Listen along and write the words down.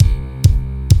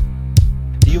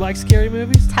like scary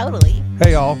movies? Totally.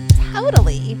 Hey, y'all.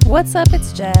 Totally. What's up?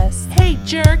 It's Jess. Hey,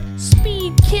 jerk.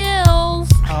 Speed kills.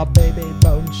 Ah, baby,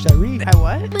 bone sherry.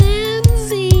 What?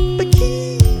 Lindsay.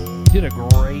 You did a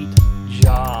great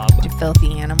job. You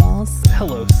filthy animals.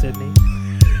 Hello, Sydney.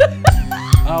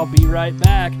 I'll be right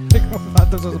back. I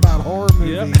thought this was about horror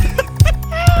movies.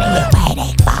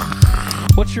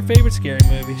 What's your favorite scary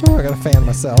movie? Oh, I got to fan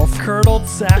myself. Curdled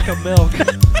sack of milk.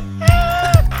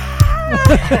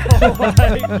 Oh my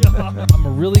God. I'm a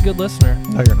really good listener.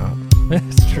 No, you're not.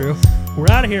 It's true.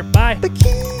 We're out of here. Bye.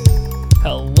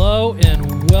 Hello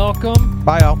and welcome.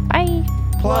 Bye, y'all. Bye.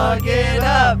 Plug it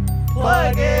up,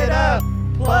 plug it up,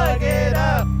 plug it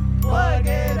up, plug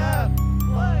it up,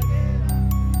 plug it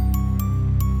up.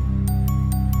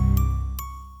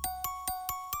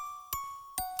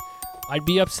 I'd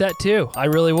be upset too. I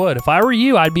really would. If I were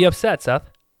you, I'd be upset, Seth.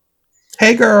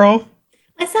 Hey, girl.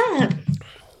 What's up?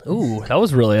 Ooh, that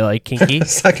was really like kinky. A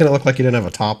second, it looked like you didn't have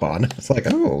a top on. It's like,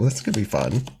 oh, this could be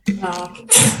fun. Oh.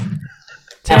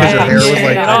 Take your hair was like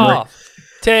it covering- off.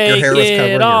 Take Your hair was covering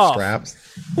it your off. straps.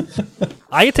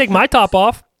 I can take my top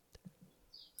off.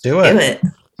 Do Do it.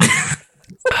 it.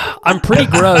 I'm pretty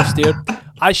gross, dude. I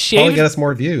Probably shaved. get us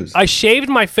more views. I shaved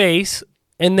my face,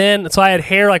 and then so I had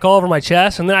hair like all over my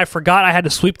chest, and then I forgot I had to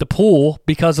sweep the pool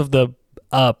because of the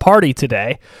party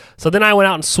today. So then I went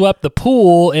out and swept the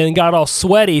pool and got all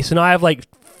sweaty. So now I have like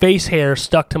face hair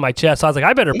stuck to my chest. So I was like,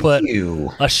 I better put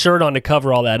Ew. a shirt on to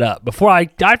cover all that up before I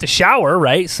have to shower,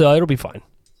 right? So it'll be fine.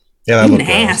 Yeah, that You looked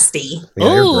gross. nasty.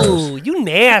 Yeah, you're Ooh, gross. you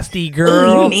nasty Ooh,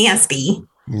 girl. you nasty.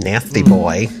 Nasty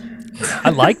boy. I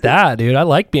like that, dude. I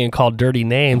like being called dirty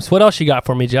names. What else you got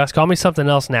for me, Jess? Call me something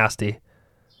else nasty.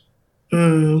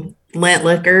 Lint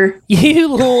liquor. You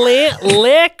lit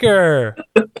liquor.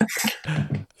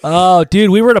 Oh, dude,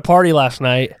 we were at a party last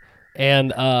night,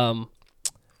 and a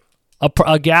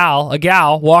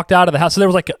gal walked out of the house. So there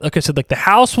was like I said, like the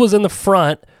house was in the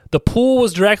front, the pool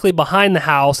was directly behind the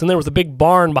house, and there was a big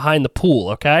barn behind the pool.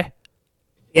 Okay.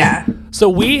 Yeah. So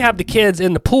we have the kids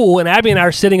in the pool, and Abby and I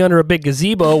are sitting under a big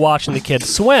gazebo watching the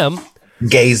kids swim.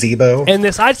 Gay Zebo. And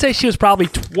this, I'd say she was probably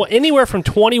anywhere from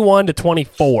 21 to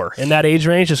 24 in that age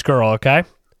range, this girl, okay?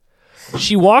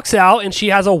 She walks out, and she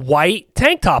has a white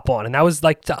tank top on. And that was,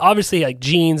 like, obviously, like,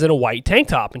 jeans and a white tank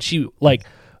top. And she, like,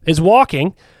 is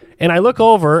walking, and I look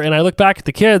over, and I look back at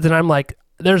the kids, and I'm like,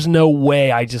 there's no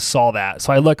way I just saw that.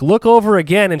 So I look over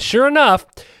again, and sure enough,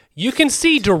 you can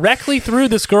see directly through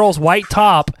this girl's white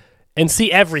top and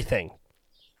see everything.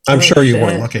 I'm sure you shit.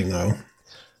 weren't looking, though.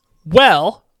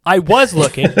 Well, I was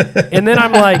looking, and then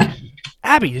I'm like,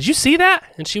 Abby, did you see that?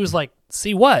 And she was like,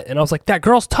 see what? And I was like, that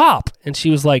girl's top. And she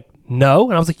was like, no.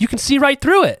 And I was like, you can see right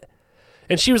through it.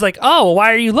 And she was like, oh, well,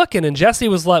 why are you looking? And Jessie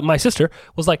was like, my sister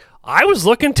was like, I was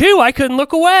looking too. I couldn't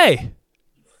look away.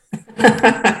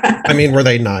 I mean, were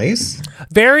they nice?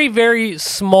 Very, very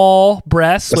small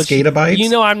breasts. Mosquito bites? You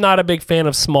know, I'm not a big fan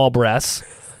of small breasts.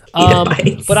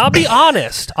 bites. But I'll be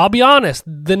honest.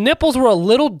 The nipples were a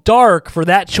little dark for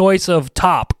that choice of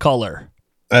top color.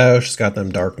 Oh, she's got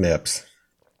them dark nips.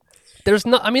 There's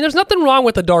nothing wrong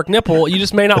with a dark nipple. You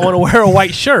just may not want to wear a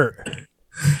white shirt.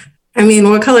 I mean,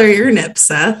 what color are your nips,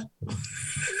 Seth?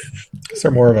 Is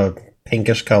there more of a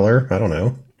pinkish color? I don't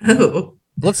know. Oh.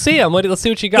 Let's see them. Let's see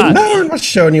what you got. No, I'm not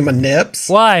showing you my nips.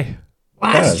 Why?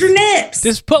 Blast your nips.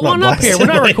 Just put Not one up here. We're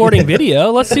not blasting recording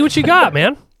video. Let's see what you got,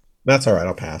 man. That's all right.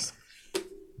 I'll pass.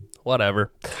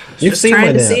 Whatever. You've Just seen my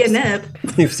trying to nips. see a nip.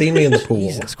 You've seen me in the pool.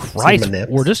 Jesus Seen Christ. my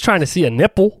nips. We're just trying to see a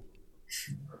nipple.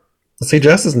 Let's see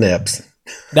Jess's nips.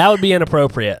 That would be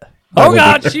inappropriate. That Oh,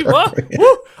 would be God.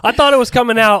 Woo. I thought it was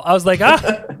coming out. I was like,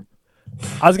 I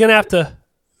was going to have to.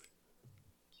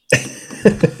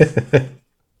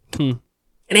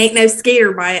 It ain't no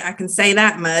skater bite. I can say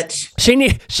that much.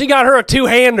 She got her a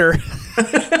two-hander.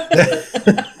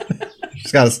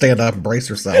 She's got to stand up and brace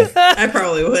herself. I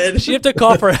probably would. She have to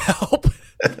call for help.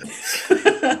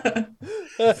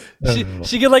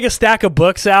 She get like a stack of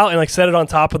books out and like set it on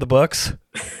top of the books.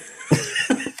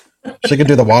 She could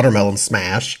do the watermelon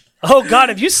smash. Oh God,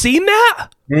 have you seen that?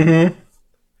 Mm-hmm.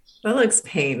 That looks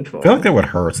painful. I feel like that would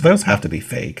hurt. So those have to be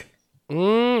fake. I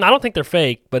don't think they're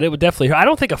fake, but it would definitely. I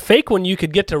don't think a fake one you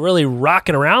could get to really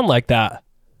rocking around like that.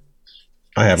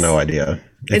 I have no idea.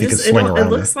 If you could It swing around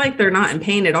looks like they're not in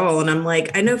pain at all. And I'm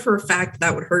like, I know for a fact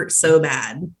that would hurt so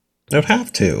bad. They'd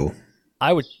have to.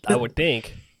 I would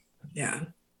think. Yeah.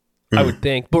 I would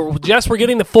think. But Jess, we're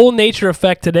getting the full nature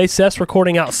effect today. Seth's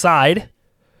recording outside.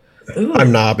 Ooh.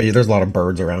 I'm not, but there's a lot of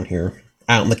birds around here.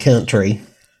 Out in the country.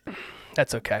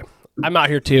 That's okay. I'm out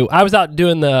here too. I was out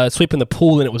doing the sweeping the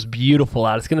pool and it was beautiful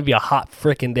out. It's gonna be a hot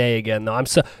freaking day again though.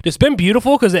 It's been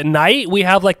beautiful because at night we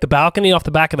have like the balcony off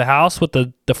the back of the house with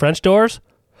the French doors,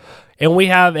 and we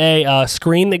have a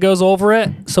screen that goes over it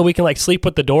so we can like sleep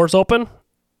with the doors open.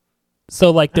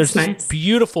 So like there's That's this nice.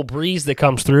 beautiful breeze that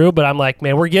comes through, but I'm like,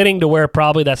 man, we're getting to where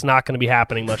probably that's not going to be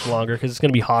happening much longer because it's going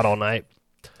to be hot all night.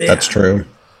 That's true.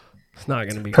 It's not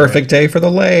going to be Perfect day for the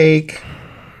lake.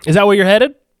 great. Is that where you're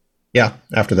headed? Yeah,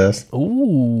 after this.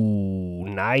 Ooh,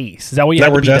 nice. Is that what you Is that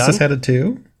have where to be Jess done? is headed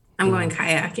to? I'm going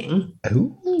kayaking.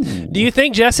 Ooh. Do you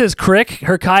think Jess's crick,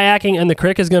 her kayaking and the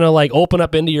crick is going to like open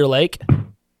up into your lake?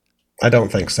 I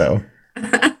don't think so.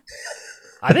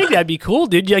 I think that'd be cool,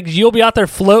 dude. You'll be out there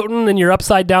floating in your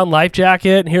upside down life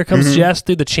jacket, and here comes Jess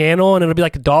through the channel, and it'll be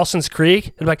like Dawson's Creek.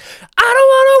 It'll be like, I don't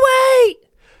want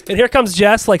to wait. And here comes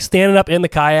Jess, like standing up in the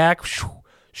kayak.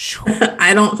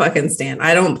 I don't fucking stand.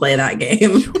 I don't play that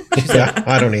game. Yeah,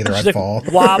 I don't either. She's I'd like fall.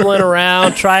 wobbling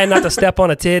around, trying not to step on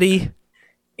a titty.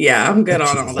 Yeah, I'm good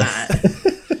on all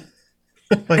that.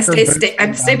 I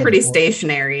stay pretty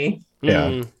stationary. Yeah.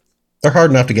 Mm. They're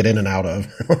hard enough to get in and out of.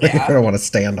 Yeah. I don't want to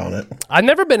stand on it. I've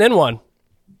never been in one.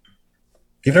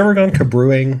 You've never gone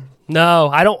cabrewing? No,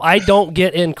 I don't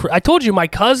get in. I told you my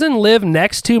cousin lived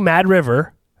next to Mad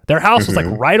River. Their house was like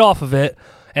right off of it,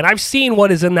 and I've seen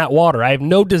what is in that water. I have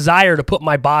no desire to put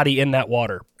my body in that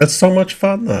water. That's so much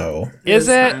fun, though. Is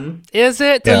it? Fun. Is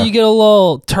it? Till Yeah. you get a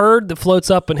little turd that floats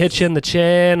up and hits you in the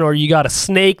chin, or you got a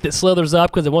snake that slithers up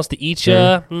because it wants to eat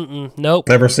you. Nope.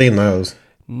 Never seen those.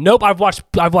 Nope. I've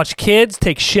watched kids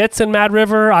take shits in Mad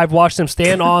River. I've watched them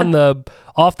stand on the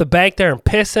off the bank there and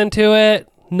piss into it.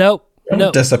 Nope.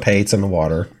 It dissipates in the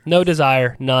water. No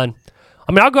desire. None.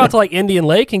 I mean, I'll go out to like Indian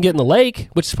Lake and get in the lake,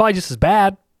 which is probably just as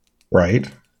bad. Right?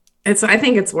 I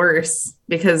think it's worse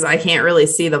because I can't really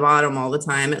see the bottom all the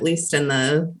time. At least in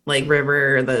the like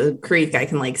river or the creek, I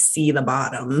can like see the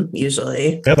bottom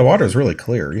usually. Yeah, the water is really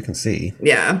clear. You can see.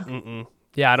 Yeah.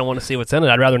 Yeah, I don't want to see what's in it.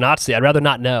 I'd rather not see. I'd rather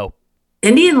not know.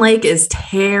 Indian Lake is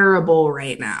terrible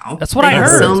right now. That's what They I have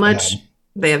heard. So It's much. bad.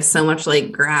 They have so much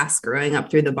like grass growing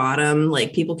up through the bottom.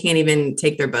 Like people can't even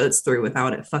take their boats through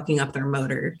without it fucking up their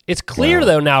motor. It's clear Wow.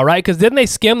 though now, right? Because didn't they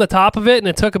skim the top of it and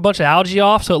it took a bunch of algae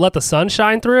off so it let the sun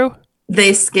shine through?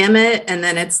 They skim it and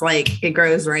then it's like it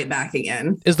grows right back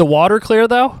again. Is the water clear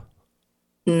though?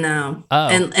 No. Oh.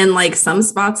 And like some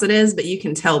spots it is, but you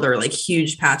can tell there are like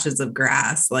huge patches of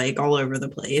grass like all over the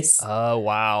place. Oh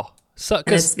wow. So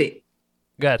And it's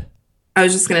good. I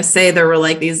was just gonna say there were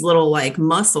like these little like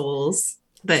mussels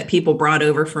that people brought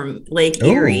over from Lake Ooh.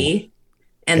 Erie.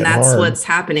 And Get that's hard. what's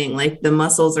happening. Like the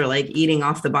mussels are like eating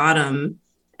off the bottom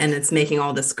and it's making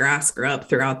all this grass grow up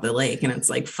throughout the lake and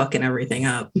it's like fucking everything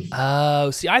up.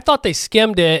 Oh, see, I thought they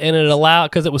skimmed it and it allowed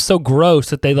because it was so gross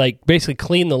that they like basically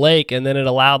cleaned the lake and then it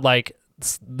allowed like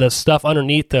the stuff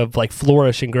underneath to like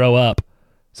flourish and grow up.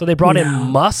 So they brought in No.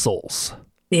 mussels.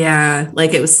 Yeah,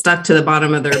 like it was stuck to the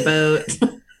bottom of their boat.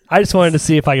 I just wanted to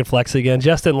see if I could flex again.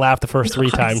 Jess didn't laugh the first 3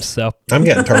 times, so I'm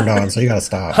getting turned on, so you got to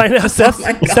stop. I know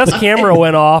Seth's camera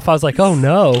went off. I was like, oh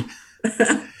no.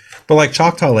 But like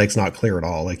Choctaw Lake's not clear at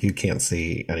all. Like you can't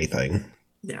see anything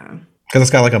Yeah. because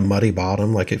it's got like a muddy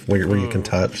bottom, like where you can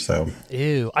touch. So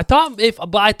Ew. I thought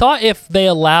if they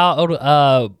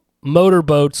allowed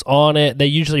motorboats on it, they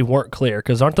usually weren't clear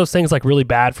because aren't those things like really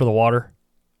bad for the water?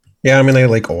 yeah, I mean they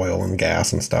like oil and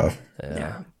gas and stuff.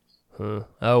 Yeah.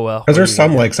 Oh well. Because there's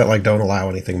some lakes that like don't allow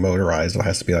anything motorized. It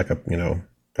has to be like a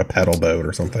pedal boat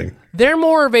or something. They're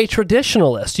more of a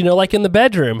traditionalist, like in the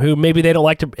bedroom, who maybe they don't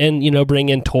like to bring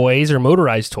in toys or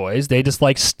motorized toys. They just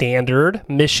like standard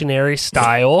missionary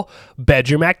style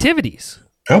bedroom activities.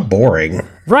 How boring.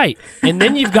 Right. And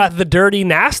then you've got the dirty,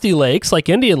 nasty lakes like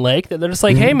Indian Lake that they're just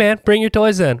like, hey man, bring your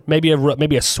toys in. Maybe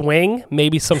a swing,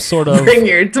 maybe some sort of Bring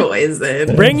your toys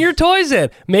in. bring your toys in.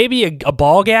 Maybe a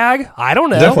ball gag. I don't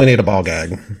know. Definitely need a ball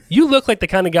gag. You look like the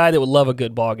kind of guy that would love a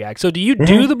good ball gag. So do you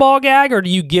do the ball gag or do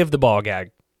you give the ball gag?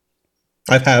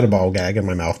 I've had a ball gag in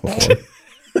my mouth before.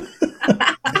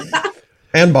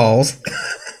 And balls.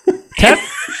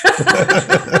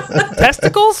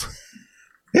 Testicles?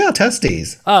 Yeah,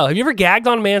 testes. Oh, have you ever gagged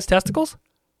on a man's testicles?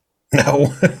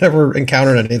 No, I've never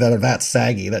encountered any that are that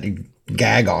saggy that you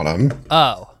gag on them.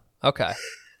 Oh, okay.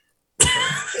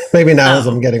 Maybe now as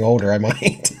I'm getting older, I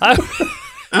might.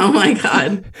 Oh my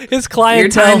God. His Your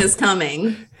clientele, time is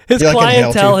coming. his You, like,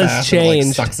 inhale too clientele has fast and it, like,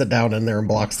 changed, sucks it down in there and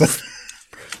blocks the.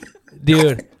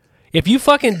 dude. If you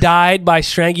fucking died by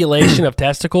strangulation of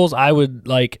testicles, I would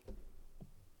like.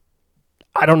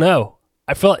 I don't know.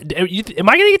 I feel. Am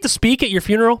I gonna get to speak at your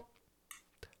funeral?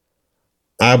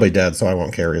 I'll be dead, so I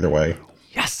won't care either way.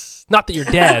 Yes. Not that you're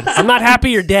dead. I'm not happy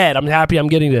you're dead. I'm happy I'm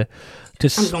getting to I'm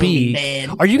gonna be speak. dead.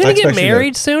 Are you I going to get expect you to-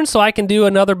 married soon so I can do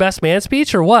another best man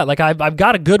speech or what? Like I've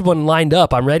got a good one lined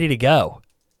up. I'm ready to go.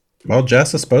 Well,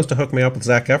 Jess is supposed to hook me up with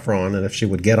Zac Efron, and if she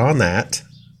would get on that,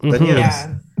 then yes.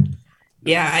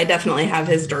 Yeah, I definitely have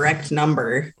his direct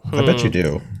number. I bet you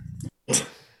do.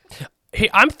 Hey,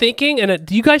 I'm thinking, and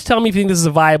do you guys tell me if you think this is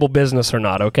a viable business or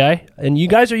not, okay? And you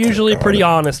guys are usually pretty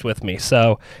honest with me.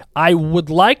 So I would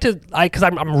like to, because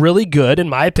I'm really good, in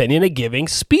my opinion, at giving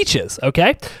speeches,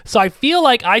 okay? So I feel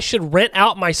like I should rent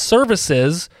out my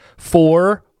services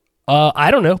for, I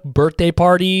don't know, birthday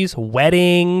parties,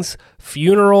 weddings,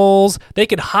 funerals. They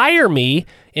could hire me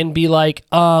and be like,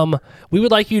 we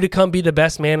would like you to come be the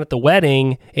best man at the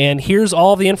wedding, and here's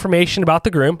all the information about the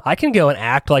groom. I can go and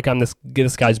act like I'm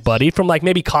this guy's buddy from like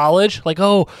maybe college. Like,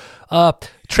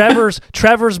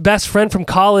 Trevor's best friend from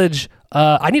college.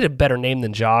 I need a better name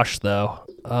than Josh, though.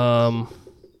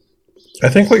 I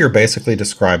think what you're basically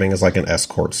describing is like an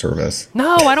escort service.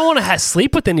 No, I don't want to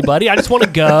sleep with anybody. I just want to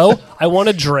go. I want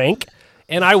to drink,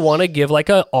 and I want to give like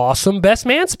an awesome best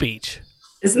man speech.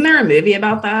 Isn't there a movie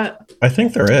about that? I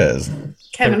think there is.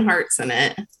 Kevin Hart's in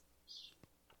it.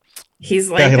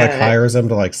 He's like Yeah, he like hires him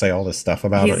to like say all this stuff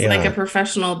about he's it. Yeah. like a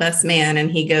professional best man,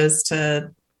 and he goes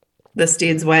to this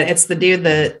dude's wedding. It's the dude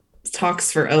that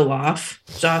talks for Olaf,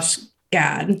 Josh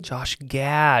Gad. Josh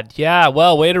Gad. Yeah,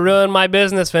 well, way to ruin my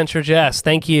business venture, Jess.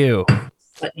 Thank you.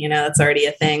 But that's already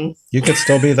a thing. You could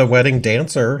still be the wedding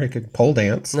dancer. You could pole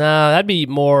dance. No, that'd be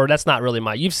more. That's not really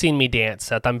you've seen me dance,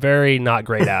 Seth. I'm very not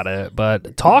great at it.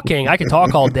 But talking, I can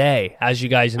talk all day, as you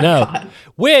guys know.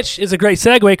 Which is a great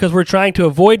segue because we're trying to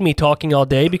avoid me talking all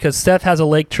day because Seth has a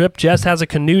lake trip, Jess has a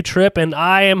canoe trip, and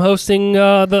I am hosting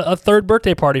a third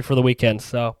birthday party for the weekend.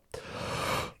 So,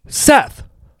 Seth,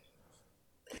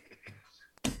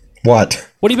 What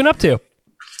have you been up to?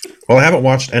 Well, I haven't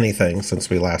watched anything since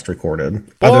we last recorded,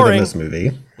 other Boring. than this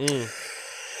movie.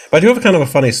 But I do have kind of a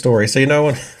funny story. So,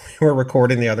 when we were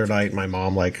recording the other night, my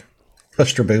mom like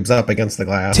pushed her boobs up against the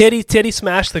glass. Titty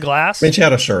smashed the glass. I mean, she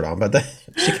had a shirt on, but then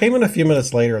she came in a few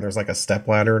minutes later, and there's like a step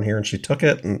ladder in here, and she took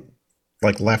it and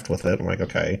like left with it. I'm like,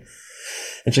 okay.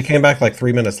 And she came back like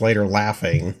 3 minutes later,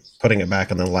 laughing, putting it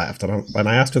back, and then left. And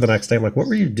I asked her the next day, I'm like, what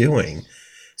were you doing?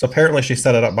 So apparently, she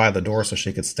set it up by the door so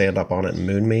she could stand up on it and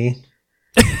moon me.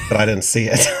 But I didn't see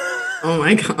it. Oh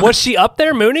my god. Was she up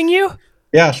there mooning you?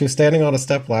 Yeah, she was standing on a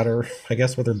step ladder, I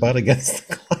guess, with her butt against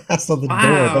the glass of the door.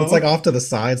 But it's like off to the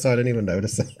side, so I didn't even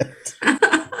notice it.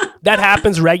 That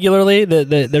happens regularly.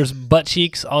 There's butt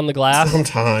cheeks on the glass.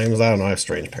 Sometimes. I don't know. I have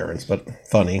strange parents, but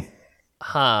funny.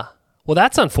 Huh. Well,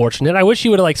 that's unfortunate. I wish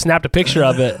you would have like snapped a picture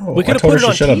of it. We could I have told put her it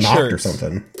on she should have knocked or t-shirts.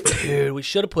 something. Dude, we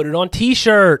should have put it on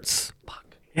t-shirts.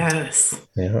 Yes.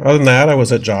 Yeah. Other than that, I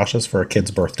was at Josh's for a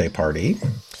kid's birthday party.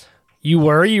 You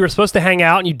were supposed to hang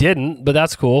out and you didn't, but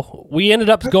that's cool. We ended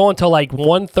up going till like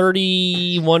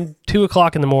 1:30, 2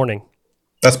 o'clock in the morning.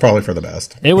 That's probably for the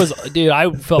best. It was, dude, I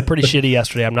felt pretty shitty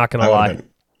yesterday. I'm not going to lie.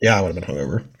 I would have been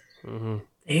hungover. Damn.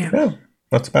 Yeah,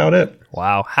 that's about it.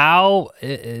 Wow.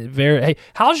 Hey,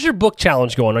 how's your book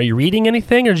challenge going? Are you reading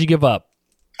anything or did you give up?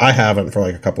 I haven't for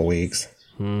like a couple weeks.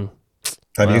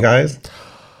 Have you guys?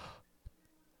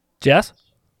 Jess?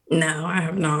 No, I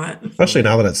have not. Especially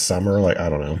now that it's summer, like, I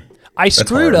don't know. I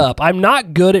screwed hard. up. I'm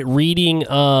not good at reading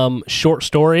short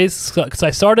stories because I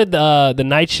started the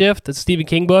Night Shift, the Stephen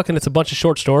King book, and it's a bunch of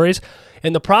short stories.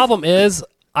 And the problem is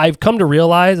I've come to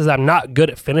realize is I'm not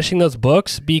good at finishing those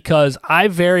books because I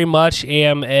very much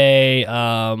am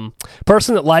a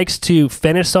person that likes to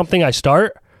finish something I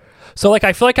start. So, like,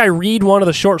 I feel like I read one of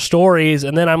the short stories,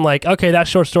 and then I'm like, okay, that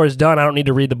short story's done. I don't need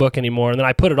to read the book anymore. And then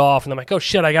I put it off, and I'm like, oh,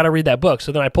 shit, I got to read that book.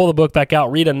 So then I pull the book back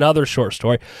out, read another short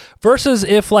story. Versus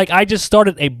if, like, I just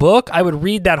started a book, I would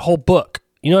read that whole book.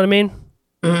 You know what I mean?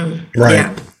 Right.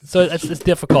 Yeah. So it's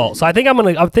difficult. So I think I'm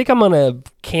gonna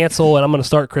cancel, and I'm gonna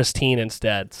start Christine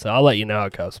instead. So I'll let you know how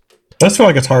it goes. I just feel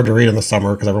like it's hard to read in the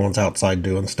summer because everyone's outside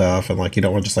doing stuff, and like you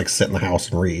don't want to just like sit in the house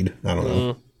and read. I don't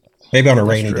know. Maybe on a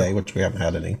rainy day, which we haven't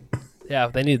had any. Yeah,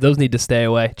 those need to stay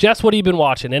away. Jess, what have you been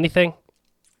watching? Anything?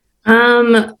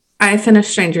 I finished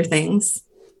Stranger Things.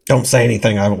 Don't say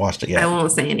anything. I haven't watched it I yet.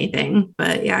 won't say anything,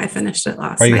 but yeah, I finished it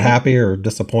last Are you night. happy or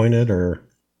disappointed or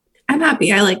I'm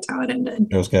happy. I liked how it ended.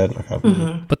 it was good?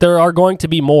 Okay. But there are going to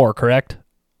be more, correct?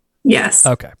 Yes.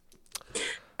 Okay.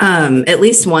 At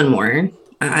least one more.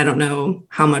 I don't know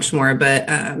how much more, but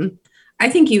I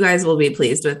think you guys will be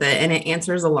pleased with it, and it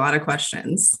answers a lot of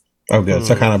questions. Oh, good.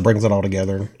 So it kind of brings it all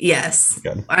together. Yes.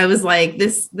 Good. I was like,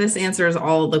 this answers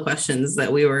all the questions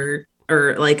that we were,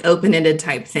 or like open-ended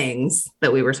type things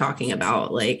that we were talking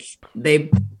about. Like they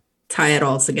tie it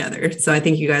all together. So I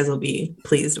think you guys will be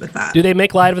pleased with that. Do they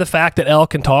make light of the fact that Elle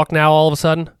can talk now all of a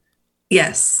sudden?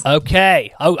 Yes.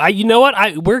 Okay. Oh, you know what?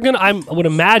 I would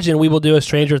imagine we will do a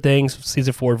Stranger Things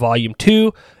season 4 volume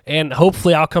 2, and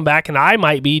hopefully I'll come back and I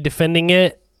might be defending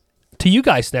it to you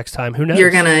guys next time. Who knows? You're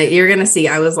gonna see.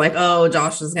 I was like, oh,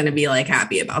 Josh is gonna be like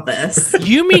happy about this.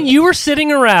 You mean you were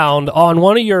sitting around on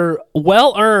one of your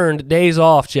well-earned days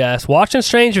off, Jess, watching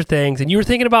Stranger Things, and you were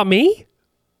thinking about me?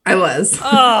 I was.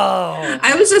 Oh.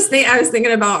 I was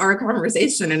thinking about our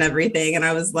conversation and everything, and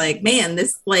I was like, man,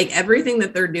 this like everything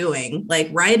that they're doing, like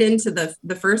right into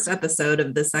the first episode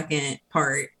of the second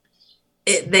part.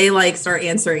 They like start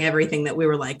answering everything that we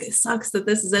were like, it sucks that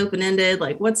this is open-ended.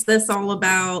 Like, what's this all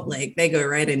about? Like, they go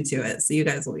right into it. So you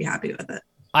guys will be happy with it.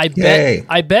 I Yay.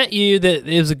 bet you that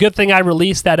it was a good thing I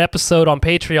released that episode on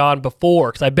Patreon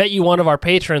before, because I bet you one of our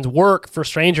patrons worked for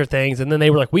Stranger Things, and then they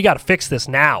were like, we got to fix this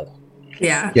now.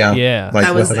 Yeah. Yeah. Like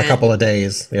That was within a it. couple of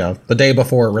days. Yeah. The day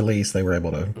before it released, they were able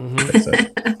to fix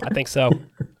it. I think so.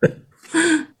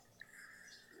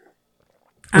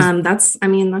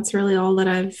 That's really all that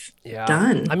I've Yeah.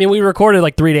 done. I mean, we recorded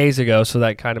like 3 days ago, so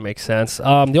that kind of makes sense.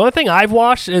 The only thing I've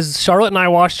watched is Charlotte and I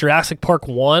watched Jurassic Park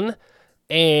 1,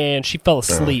 and she fell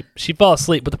asleep. She fell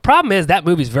asleep. But the problem is that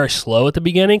movie's very slow at the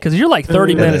beginning because you're like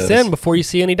 30 minutes is. in before you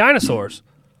see any dinosaurs.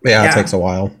 Yeah, Yeah. it takes a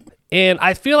while. And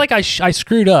I feel like I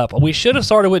screwed up. We should have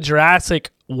started with Jurassic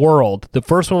World, the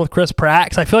first one with Chris Pratt,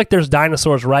 because I feel like there's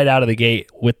dinosaurs right out of the gate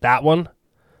with that one.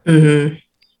 Mm-hmm.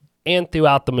 And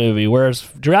throughout the movie. Whereas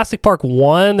Jurassic Park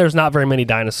 1, there's not very many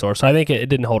dinosaurs. So I think it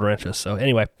didn't hold her interest. So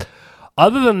anyway,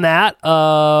 other than that,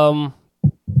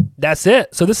 that's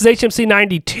it. So this is HMC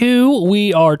 92.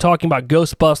 We are talking about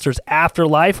Ghostbusters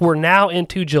Afterlife. We're now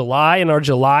into July, and our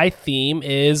July theme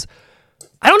is,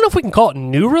 I don't know if we can call it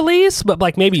new release, but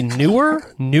like maybe newer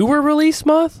release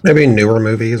month? Maybe newer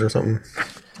movies or something.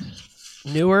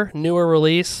 Newer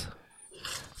release.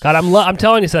 God, I'm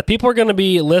telling you, Seth, people are going to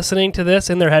be listening to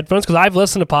this in their headphones because I've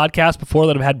listened to podcasts before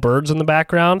that have had birds in the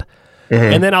background,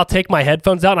 and then I'll take my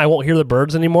headphones out and I won't hear the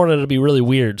birds anymore, and it'll be really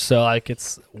weird. So like,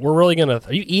 we're really gonna.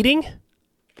 Are you eating?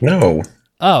 No.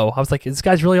 Oh, I was like, is this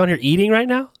guy's really on here eating right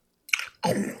now?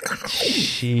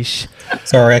 Sheesh.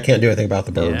 Sorry, I can't do anything about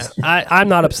the birds. I'm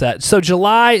not upset. So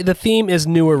July, the theme is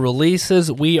newer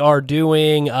releases. We are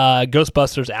doing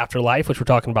Ghostbusters Afterlife, which we're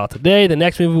talking about today. The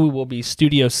next movie will be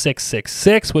Studio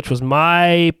 666, which was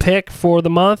my pick for the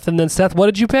month. And then Seth, what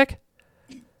did you pick?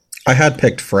 I had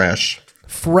picked Fresh.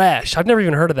 Fresh. I've never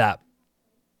even heard of that.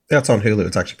 That's on Hulu.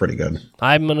 It's actually pretty good.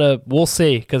 We'll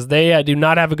see, because they do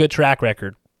not have a good track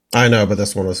record. I know, but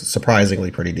this one was surprisingly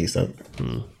pretty decent.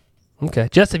 Okay.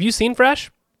 Jess, have you seen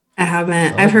Fresh? I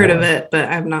haven't. I've heard of it, but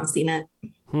I've not seen it.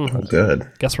 Oh, good.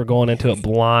 Guess we're going into it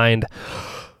blind.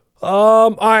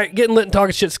 All right, getting lit and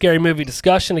talking shit, scary movie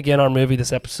discussion. Again, our movie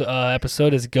this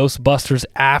episode is Ghostbusters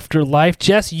Afterlife.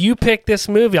 Jess, you picked this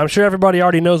movie. I'm sure everybody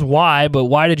already knows why, but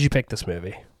why did you pick this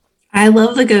movie? I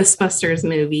love the Ghostbusters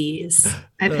movies.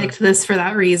 I picked this for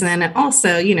that reason. And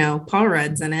also, Paul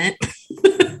Rudd's in it.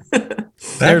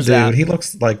 There's Dude, that. he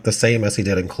looks like the same as he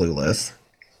did in Clueless.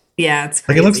 Yeah, it's Like,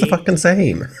 crazy. he looks the fucking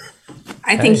same.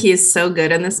 I think he is so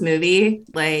good in this movie.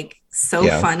 Like, so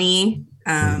Yeah. funny.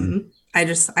 I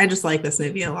just like this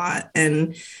movie a lot.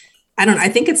 And I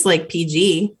think it's like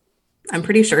PG. I'm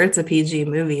pretty sure it's a PG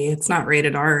movie. It's not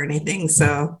rated R or anything.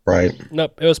 So Right.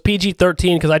 Nope, it was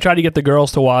PG-13 because I tried to get the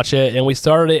girls to watch it, and we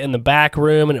started it in the back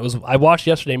room, and I watched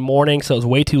yesterday morning, so it was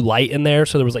way too light in there,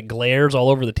 so there was like glares all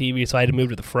over the TV, so I had to move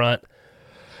to the front.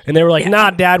 And they were like,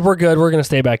 nah, Dad, we're good. We're going to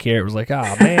stay back here. It was like,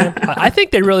 oh, man. I think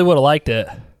they really would have liked it.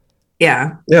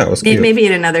 yeah, Yeah, it was cute. maybe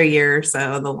in another year or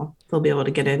so they'll be able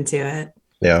to get into it.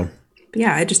 Yeah. But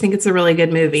yeah, I just think it's a really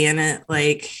good movie, and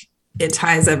it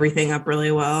ties everything up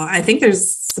really well. I think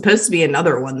there's supposed to be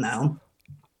another one though.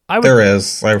 There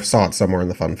is. I saw it somewhere in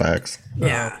the fun facts.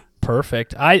 Yeah.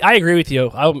 Perfect. I agree with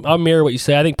you. I'll mirror what you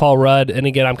say. I think Paul Rudd, and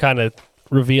again, I'm kind of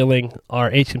revealing our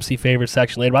HMC favorite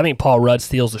section later, but I think Paul Rudd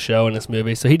steals the show in this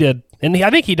movie. So he did, and I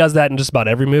think he does that in just about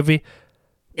every movie.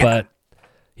 Yeah. But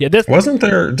yeah, this Didn't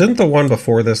the one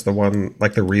before this, the one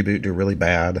like the reboot, do really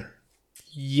bad?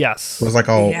 yes. It was like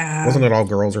all, Yeah. wasn't it all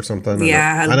girls or something?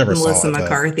 Yeah, I never Melissa saw it. but-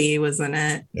 McCarthy was in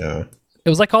it. Yeah. It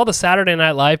was like all the Saturday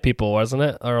Night Live people, wasn't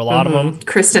it? Or a lot of them.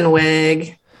 Kristen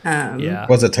Wiig. Yeah.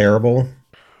 Was it terrible?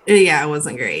 Yeah, it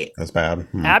wasn't great. That's bad.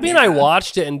 Abby and I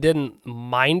watched it and didn't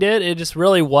mind it. It just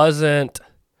really wasn't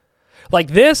like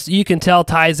this. You can tell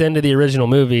ties into the original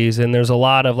movies, and there's a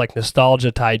lot of like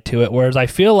nostalgia tied to it. Whereas I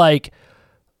feel like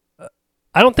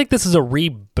I don't think this is a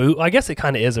reboot. I guess it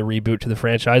kind of is a reboot to the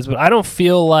franchise, but I don't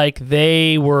feel like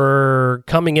they were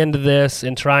coming into this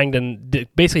and trying to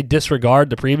basically disregard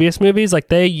the previous movies. Like,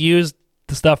 they used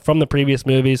the stuff from the previous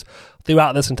movies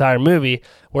throughout this entire movie.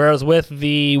 Whereas with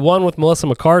the one with Melissa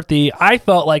McCarthy, I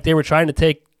felt like they were trying to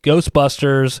take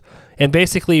Ghostbusters and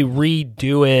basically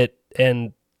redo it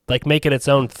and like make it its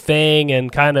own thing,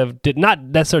 and kind of did not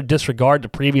necessarily disregard the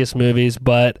previous movies,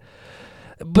 but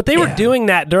they were doing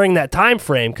that during that time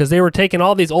frame, because they were taking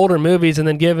all these older movies and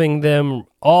then giving them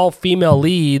all female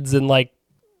leads and like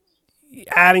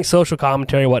adding social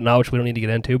commentary and whatnot, which we don't need to get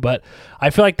into. But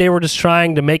I feel like they were just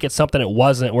trying to make it something it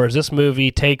wasn't, whereas this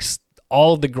movie takes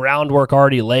all of the groundwork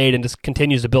already laid and just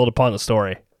continues to build upon the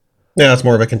story. Yeah, it's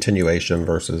more of a continuation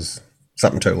versus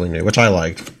something totally new, which I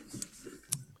liked.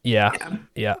 Yeah,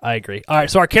 I agree. All right,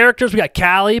 so our characters, we got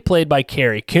Callie, played by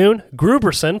Carrie Coon,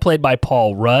 Gruberson, played by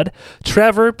Paul Rudd,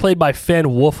 Trevor, played by Finn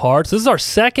Wolfhard. So this is our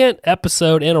second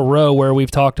episode in a row where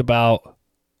we've talked about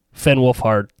Finn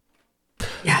Wolfhard.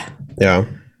 Yeah.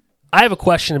 I have a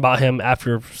question about him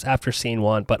after scene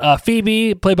one, but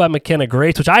Phoebe, played by McKenna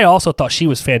Grace, which I also thought she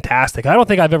was fantastic. I don't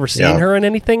think I've ever seen her in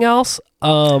anything else.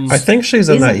 I think she's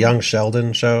in that Young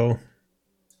Sheldon show.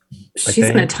 She's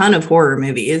in a ton of horror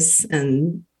movies,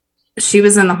 and she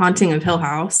was in The Haunting of Hill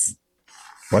House.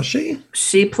 Was she?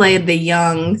 She played the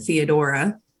young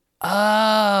Theodora.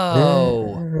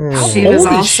 Oh. She was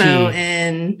also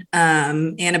in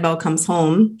Annabelle Comes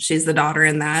Home. She's the daughter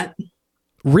in that.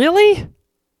 Really?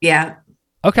 Yeah.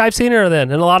 Okay, I've seen her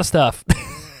then in a lot of stuff.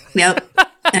 Yep.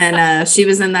 And she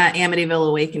was in that Amityville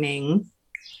Awakening.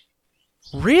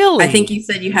 Really? I think you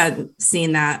said you hadn't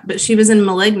seen that, but she was in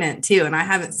Malignant too, and I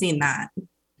haven't seen that.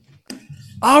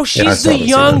 Oh, she's the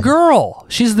young girl.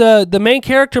 She's the main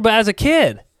character, but as a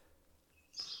kid.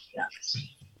 Yeah.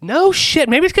 No shit.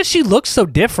 Maybe it's because she looks so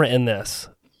different in this.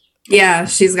 Yeah,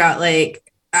 she's got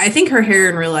like, I think her hair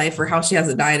in real life, or how she has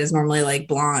it dyed, is normally like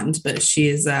blonde, but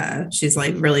she's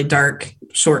like really dark,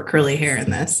 short, curly hair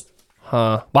in this.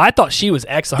 Huh. But I thought she was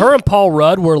excellent. Her and Paul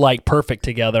Rudd were like perfect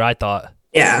together, I thought.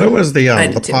 Yeah. It was the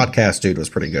podcast dude was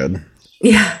pretty good.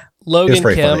 Yeah. Logan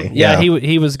pretty Kim. funny. Yeah,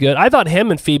 he was good. I thought him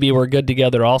and Phoebe were good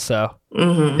together also.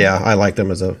 Mm-hmm. Yeah, I liked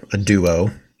them as a duo.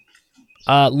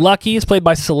 Lucky is played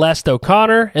by Celeste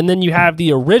O'Connor. And then you have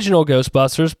the original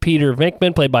Ghostbusters, Peter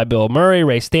Venkman, played by Bill Murray,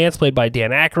 Ray Stantz, played by Dan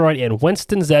Aykroyd, and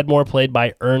Winston Zedmore, played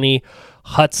by Ernie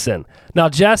Hudson. Now,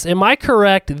 Jess, am I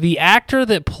correct? The actor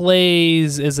that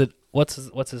plays, what's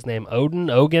his name?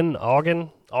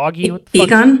 Augie? What the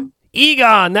fuck?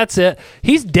 Egon, that's it.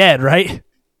 He's dead, right?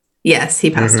 Yes, he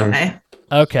passed away.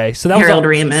 Okay, so that Harold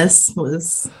Ramis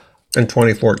was in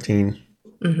 2014.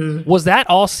 Mm-hmm. Was that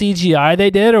all CGI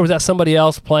they did, or was that somebody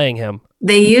else playing him?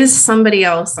 They used somebody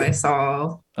else I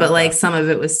saw, but like some of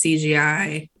it was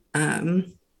CGI. Let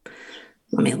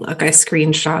me look. I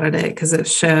screenshotted it because it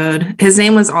showed his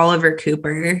name was Oliver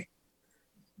Cooper.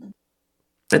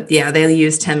 But yeah, they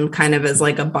used him kind of as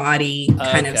like a body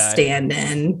kind of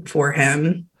stand-in for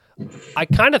him. I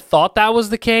kind of thought that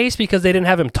was the case because they didn't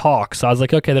have him talk. So I was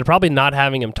like, okay, they're probably not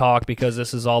having him talk because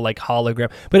this is all like hologram.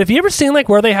 But have you ever seen like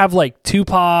where they have like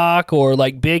Tupac or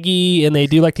like Biggie and they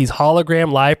do like these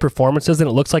hologram live performances and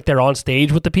it looks like they're on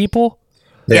stage with the people?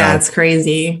 Yeah, it's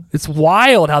crazy. It's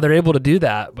wild how they're able to do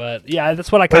that. But yeah,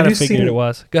 that's what I kind of figured it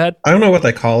was. Go ahead. I don't know what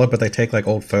they call it, but they take like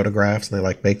old photographs and they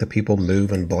like make the people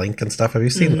move and blink and stuff. Have you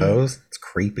seen those? It's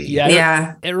creepy.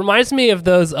 Yeah. It reminds me of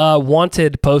those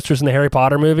wanted posters in the Harry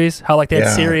Potter movies. How like they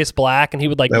had Sirius Black and he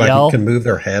would like yell. They can move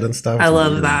their head and stuff. I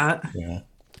love that.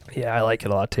 Yeah, I like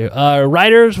it a lot too.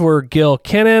 Writers were Gil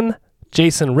Kinnan,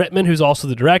 Jason Rittman, who's also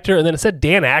the director, and then it said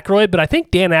Dan Aykroyd, but I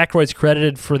think Dan Aykroyd's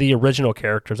credited for the original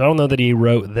characters. I don't know that he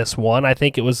wrote this one. I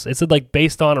think it said like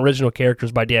based on original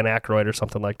characters by Dan Aykroyd or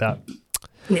something like that.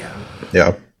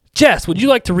 Yeah. Jess, would you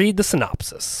like to read the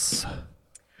synopsis?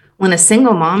 When a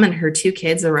single mom and her two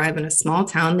kids arrive in a small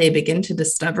town, they begin to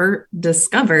discover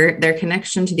their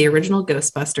connection to the original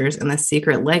Ghostbusters and the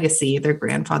secret legacy their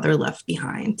grandfather left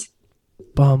behind.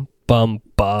 Bum, bum,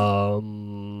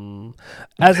 bum.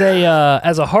 As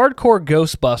a hardcore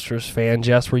Ghostbusters fan,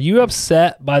 Jess, were you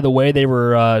upset by the way they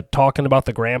were talking about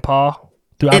the grandpa?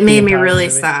 It made me really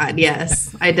sad.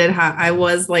 Yes, I did. I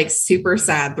was like super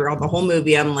sad throughout the whole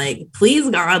movie. I'm like, please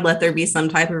God, let there be some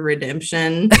type of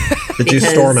redemption. Did you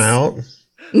storm out?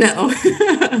 No,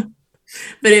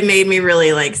 but it made me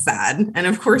really like sad. And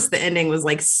of course, the ending was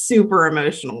like super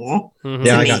emotional. Mm-hmm.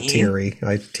 Yeah, I got teary.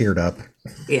 I teared up.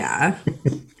 Yeah.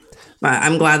 But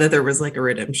I'm glad that there was like a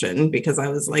redemption because I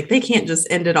was like, they can't just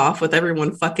end it off with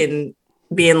everyone fucking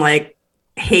being like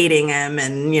hating him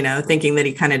and, you know, thinking that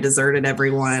he kind of deserted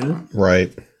everyone.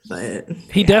 Right. But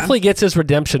He yeah. definitely gets his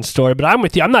redemption story, but I'm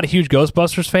with you. I'm not a huge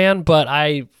Ghostbusters fan, but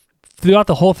throughout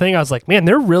the whole thing, I was like, man,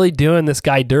 they're really doing this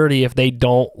guy dirty if they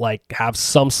don't like have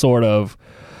some sort of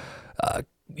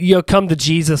come to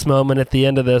Jesus moment at the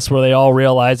end of this where they all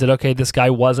realize that, okay, this guy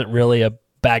wasn't really a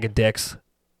bag of dicks.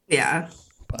 Yeah.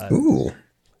 Ooh.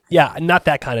 Yeah, not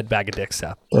that kind of bag of dicks,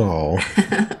 Seth. Oh.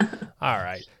 All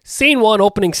right. Scene 1,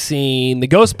 opening scene. The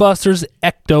Ghostbusters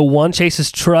Ecto-1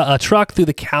 chases a truck through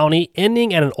the county,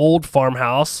 ending at an old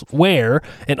farmhouse where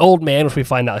an old man, which we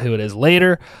find out who it is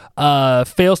later,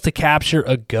 fails to capture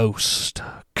a ghost.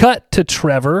 Cut to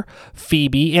Trevor,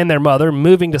 Phoebe, and their mother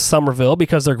moving to Somerville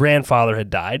because their grandfather had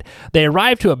died. They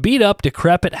arrive to a beat-up,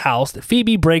 decrepit house that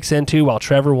Phoebe breaks into while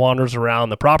Trevor wanders around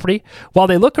the property. While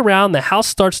they look around, the house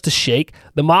starts to shake.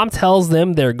 The mom tells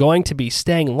them they're going to be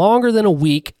staying longer than a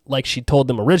week, like she told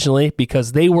them originally,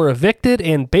 because they were evicted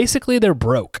and basically they're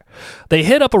broke. They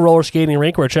hit up a roller skating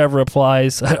rink where Trevor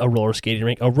applies a roller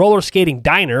skating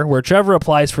diner where Trevor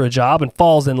applies for a job and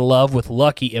falls in love with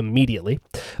Lucky immediately.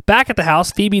 Back at the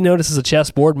house, Phoebe notices a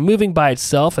chessboard moving by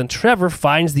itself, and Trevor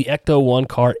finds the Ecto-1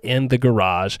 car in the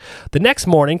garage. The next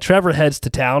morning, Trevor heads to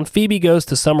town. Phoebe goes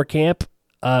to summer camp.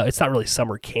 It's not really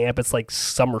summer camp. It's like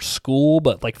summer school,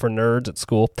 but like for nerds at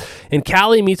school. And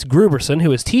Callie meets Gruberson,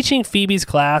 who is teaching Phoebe's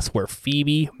class where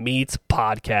Phoebe meets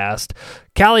podcast.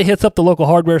 Callie hits up the local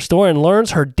hardware store and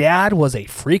learns her dad was a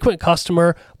frequent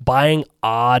customer buying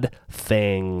odd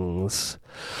things.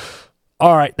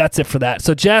 All right, that's it for that.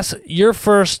 So, Jess, your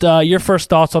first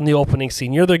thoughts on the opening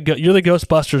scene. You're the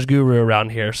Ghostbusters guru around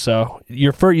here. So,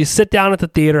 you sit down at the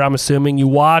theater. I'm assuming you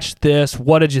watched this.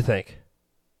 What did you think?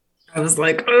 I was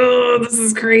like, oh, this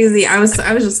is crazy. I was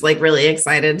just like really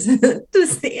excited to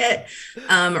see it.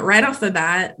 Right off the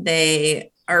bat,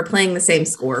 they are playing the same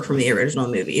score from the original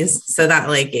movies. So that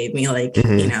like gave me like,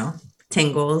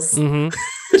 tingles.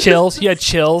 Mm-hmm. Chills. You had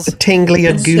chills. Tingly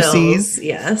and Chills, goosies.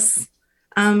 yes.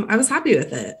 I was happy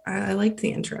with it. I liked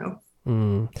the intro.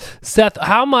 Seth,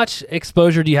 how much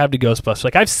exposure do you have to Ghostbusters?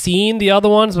 Like, I've seen the other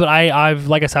ones, but I've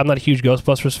like I said, I'm not a huge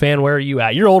Ghostbusters fan. Where are you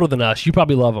at? You're older than us. You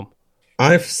probably love them.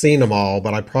 I've seen them all,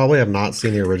 but I probably have not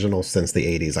seen the original since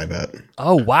the 80s, I bet.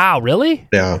 Oh, wow. Really?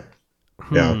 Yeah.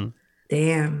 Yeah.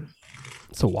 Damn.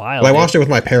 It's a while. But I watched it with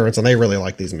my parents, and they really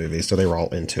liked these movies, so they were all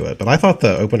into it. But I thought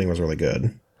the opening was really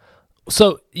good.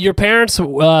 So your parents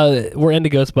were into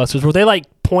Ghostbusters. Were they like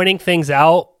pointing things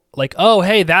out? Like, oh,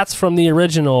 hey, that's from the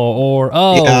original, or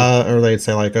oh, Yeah, or they'd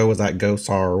say like, "Oh, was that Gosar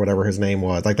or whatever his name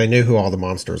was?" Like they knew who all the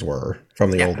monsters were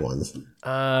from the old ones.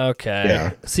 okay.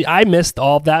 Yeah. See, I missed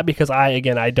all of that because I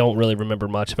don't really remember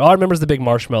much. All I remember is the big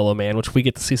Marshmallow Man, which we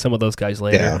get to see some of those guys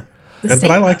later. Yeah, but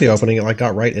I liked the opening. It like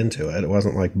got right into it. It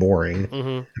wasn't like boring. Mm-hmm.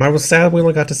 And I was sad we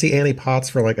only got to see Annie Potts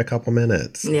for like a couple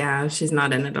minutes. Yeah, she's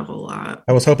not in it a whole lot.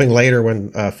 I was hoping later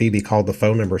when Phoebe called the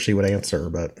phone number, she would answer,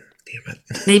 but damn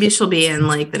it. Maybe she'll be in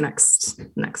like the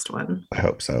next one. I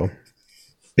hope so.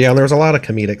 But yeah, and there was a lot of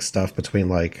comedic stuff between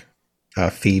like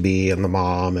Phoebe and the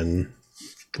mom and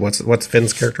what's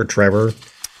Finn's character, Trevor.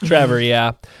 Trevor,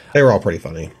 yeah. They were all pretty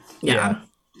funny. Yeah.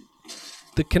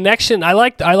 The connection, I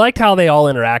liked how they all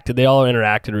interacted. They all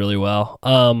interacted really well.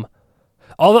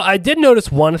 Although I did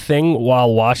notice one thing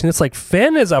while watching this, like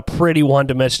Finn is a pretty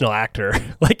one-dimensional actor.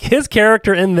 Like his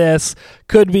character in this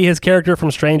could be his character from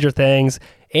Stranger Things.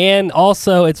 And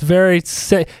also, it's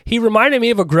he reminded me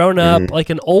of a grown-up, like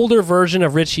an older version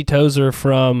of Richie Tozer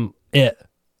from It.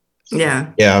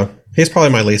 Yeah. Yeah, he's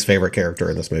probably my least favorite character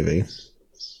in this movie.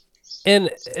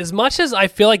 And as much as I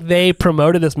feel like they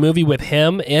promoted this movie with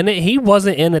him in it, he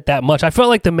wasn't in it that much. I felt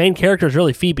like the main character is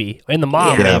really Phoebe and the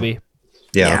mom, Yeah. maybe.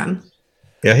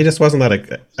 Yeah, he just wasn't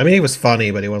that... I mean, he was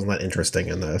funny, but he wasn't that interesting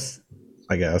in this,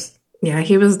 I guess. Yeah,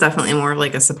 he was definitely more of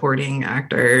like a supporting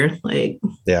actor, like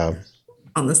Yeah.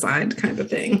 on the side kind of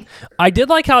thing. I did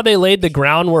like how they laid the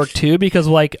groundwork too, because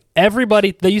like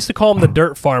everybody, they used to call him the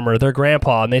dirt farmer, their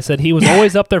grandpa, and they said he was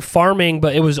always up there farming,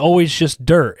 but it was always just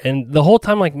dirt. And the whole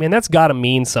time, like, man, that's got to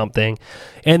mean something.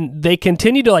 And they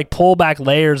continue to like pull back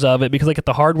layers of it because like at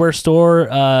the hardware store,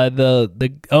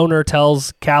 the owner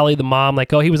tells Callie, the mom,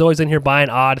 like, oh, he was always in here buying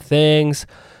odd things.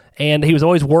 And he was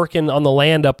always working on the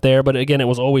land up there, but again, it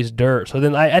was always dirt. So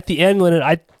then at the end,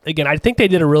 I think they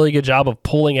did a really good job of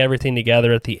pulling everything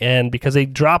together at the end because they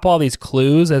drop all these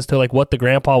clues as to like what the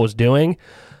grandpa was doing.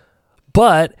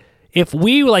 But if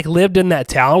we like lived in that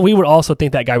town, we would also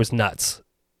think that guy was nuts.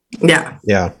 Yeah.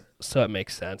 Yeah. So it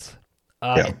makes sense.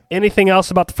 Yeah. Anything else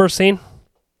about the first scene?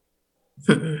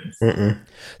 Mm-mm.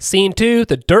 Scene 2,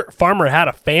 the dirt farmer had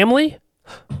a family.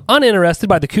 Uninterested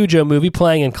by the Cujo movie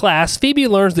playing in class, Phoebe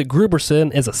learns that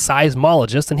Gruberson is a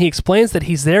seismologist, and he explains that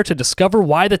he's there to discover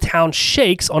why the town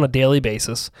shakes on a daily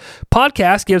basis.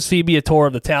 Podcast gives Phoebe a tour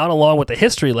of the town along with a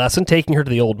history lesson, taking her to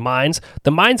the old mines.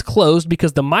 The mines closed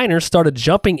because the miners started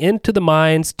jumping into the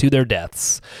mines to their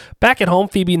deaths. Back at home,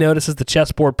 Phoebe notices the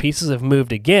chessboard pieces have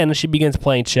moved again, and she begins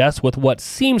playing chess with what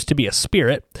seems to be a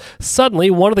spirit. Suddenly,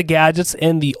 one of the gadgets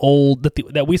in the old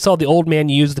that we saw the old man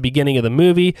use at the beginning of the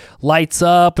movie lights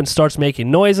up and starts making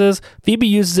noises. Phoebe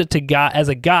uses it as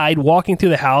a guide, walking through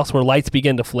the house where lights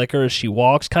begin to flicker as she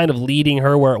walks, kind of leading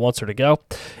her where it wants her to go.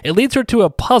 It leads her to a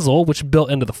puzzle which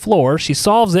built into the floor. She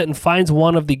solves it and finds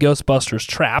one of the Ghostbusters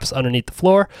traps underneath the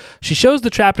floor. She shows the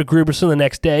trap to Gruberson the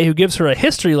next day, who gives her a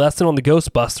history lesson on the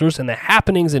Ghostbusters and the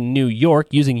happenings in New York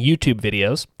using YouTube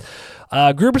videos.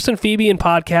 Gruberson, Phoebe, and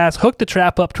Podcast hook the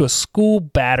trap up to a school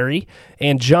battery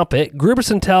and jump it.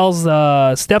 Gruberson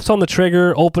steps on the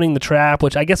trigger, opening the trap,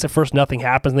 which I guess at first nothing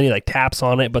happens. Then he taps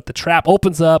on it, but the trap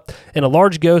opens up and a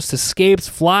large ghost escapes,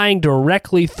 flying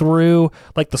directly through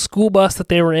the school bus that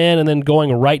they were in and then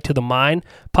going right to the mine.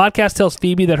 Podcast tells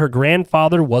Phoebe that her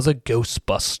grandfather was a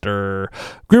Ghostbuster.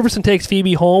 Gruberson takes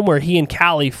Phoebe home where he and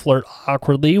Callie flirt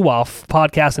awkwardly while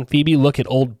Podcast and Phoebe look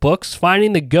at old books,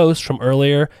 finding the ghost from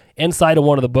earlier inside of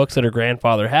one of the books that her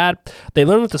grandfather had. They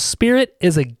learn that the spirit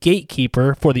is a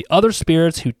gatekeeper for the other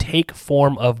spirits who take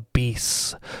form of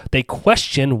beasts. They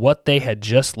question what they had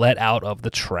just let out of the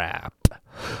trap.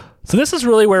 So this is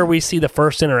really where we see the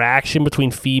first interaction between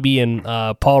Phoebe and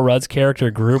Paul Rudd's character,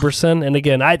 Gruberson. And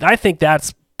again, I think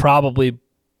that's probably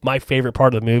my favorite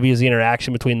part of the movie is the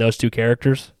interaction between those two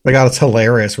characters. My God, it's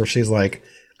hilarious where she's like,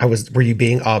 were you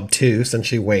being obtuse? And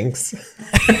she winks.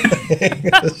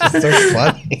 It's just so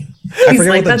funny. He's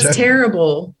like, that's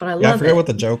terrible, but I love it. I forget what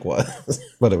the joke was,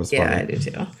 but it was funny. Yeah, I do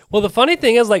too. Well, the funny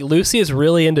thing is, Lucy is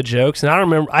really into jokes, and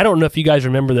I don't know if you guys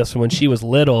remember this when she was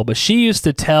little, but she used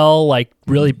to tell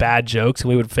really bad jokes, and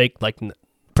we would fake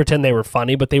pretend they were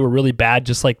funny, but they were really bad,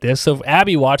 just like this. So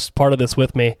Abby watched part of this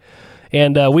with me,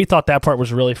 and we thought that part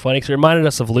was really funny because it reminded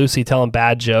us of Lucy telling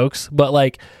bad jokes, but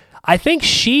I think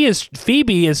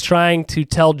Phoebe is trying to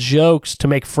tell jokes to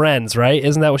make friends, right?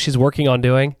 Isn't that what she's working on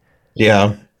doing?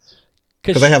 Yeah.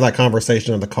 Because they have that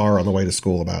conversation in the car on the way to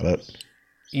school about it.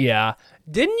 Yeah.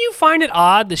 Didn't you find it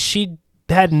odd that she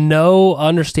had no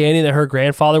understanding that her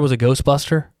grandfather was a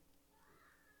Ghostbuster?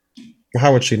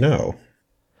 How would she know?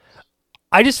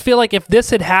 I just feel like if this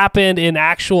had happened in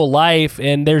actual life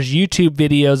and there's YouTube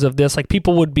videos of this,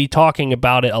 people would be talking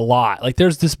about it a lot.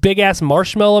 There's this big ass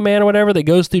marshmallow man or whatever that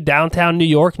goes through downtown New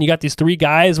York, and you got these three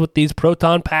guys with these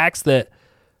proton packs that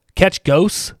catch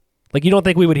ghosts. You don't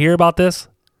think we would hear about this?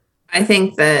 I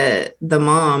think that the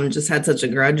mom just had such a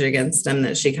grudge against him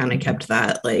that she kind of kept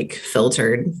that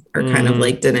filtered or kind of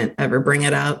didn't ever bring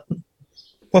it up.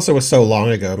 Plus it was so long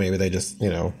ago, maybe they just,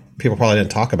 people probably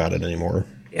didn't talk about it anymore.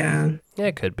 Yeah. Yeah,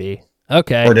 it could be.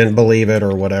 Okay. Or didn't believe it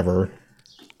or whatever.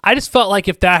 I just felt like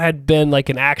if that had been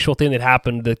an actual thing that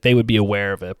happened, that they would be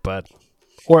aware of it,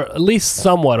 or at least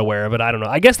somewhat aware of it. I don't know.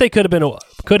 I guess they could have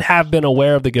been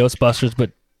aware of the Ghostbusters,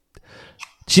 but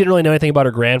she didn't really know anything about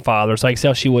her grandfather, so I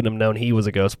guess she wouldn't have known he was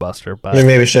a Ghostbuster. But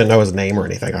maybe she didn't know his name or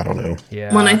anything. I don't know. Yeah.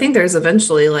 Well, and I think there's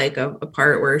eventually a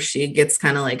part where she gets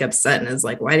kind of upset and is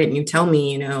like, why didn't you tell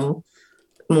me,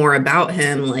 more about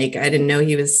him? I didn't know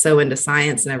he was so into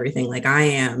science and everything like I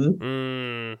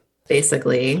am.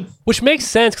 Basically. Which makes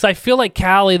sense because I feel like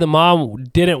Callie, the mom,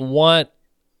 didn't want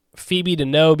Phoebe to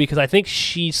know because I think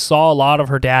she saw a lot of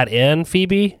her dad in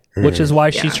Phoebe, which is why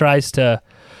she tries to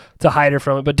hide her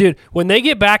from it. But dude, when they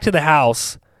get back to the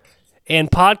house and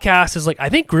Podcast is I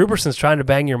think Gruberson's trying to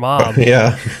bang your mom.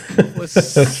 Yeah.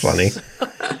 That's funny.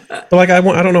 But I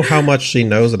don't know how much she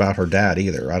knows about her dad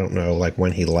either. I don't know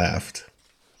when he left.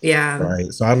 Yeah.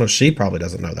 Right. So I don't know. She probably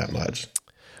doesn't know that much.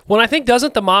 Well, I think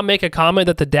doesn't the mom make a comment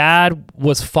that the dad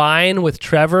was fine with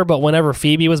Trevor, but whenever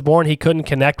Phoebe was born, he couldn't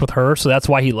connect with her, so that's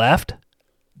why he left?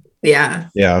 Yeah.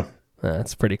 Yeah.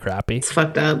 That's pretty crappy. It's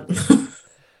fucked up.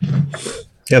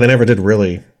 Yeah, they never did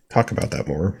really talk about that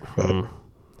more. But.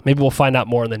 Maybe we'll find out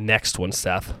more in the next one,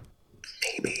 Seth.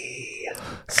 Maybe.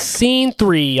 Scene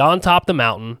 3, on top of the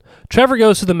mountain. Trevor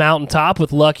goes to the mountaintop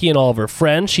with Lucky and all of her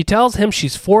friends. She tells him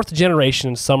she's fourth generation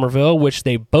in Somerville, which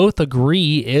they both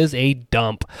agree is a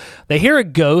dump. They hear a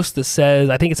ghost that says,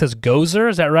 I think it says Gozer.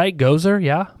 Is that right? Gozer?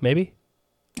 Yeah, maybe?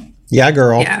 Yeah,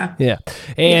 girl. Yeah.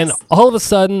 And all of a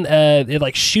sudden,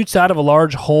 it shoots out of a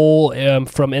large hole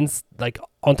from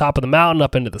on top of the mountain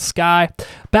up into the sky.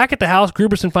 Back at the house,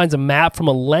 Gruberson finds a map from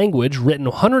a language written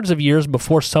hundreds of years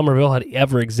before Somerville had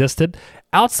ever existed.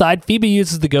 Outside, Phoebe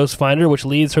uses the ghost finder, which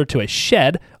leads her to a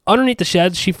shed. Underneath the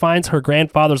sheds, she finds her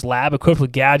grandfather's lab equipped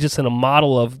with gadgets and a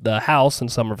model of the house in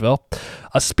Somerville.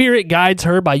 A spirit guides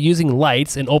her by using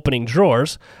lights and opening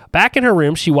drawers. Back in her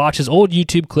room, she watches old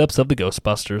YouTube clips of the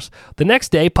Ghostbusters. The next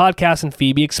day, Podcast and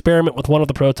Phoebe experiment with one of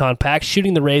the proton packs,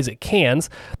 shooting the rays at cans.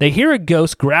 They hear a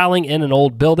ghost growling in an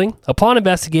old building. Upon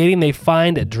investigating, they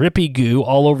find drippy goo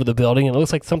all over the building, and it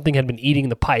looks like something had been eating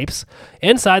the pipes.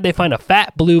 Inside, they find a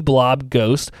fat blue blob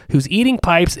ghost who's eating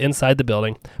pipes inside the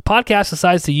building. Podcast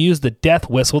decides to use the death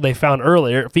whistle they found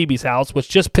earlier at Phoebe's house, which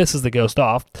just pisses the ghost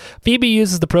off. Phoebe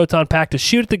uses the proton pack to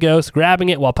shoot at the ghost, grabbing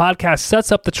it while Podcast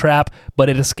sets up the trap, but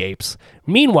it escapes.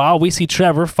 Meanwhile, we see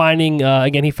Trevor finding,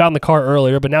 again, he found the car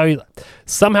earlier, but now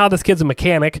somehow this kid's a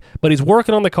mechanic, but he's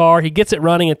working on the car. He gets it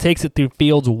running and takes it through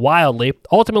fields wildly,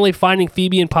 ultimately finding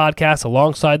Phoebe and Podcast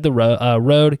alongside the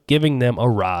road, giving them a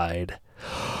ride.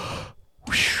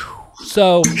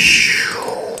 So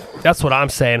that's what I'm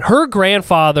saying. Her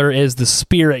grandfather is the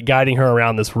spirit guiding her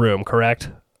around this room, correct?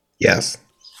 Yes.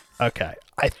 Okay.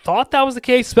 I thought that was the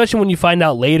case, especially when you find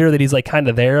out later that he's like kind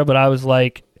of there, but I was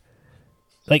like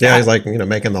yeah, he's like,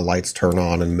 making the lights turn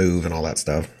on and move and all that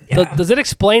stuff. Yeah. Does it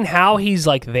explain how he's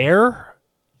like there?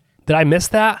 Did I miss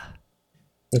that?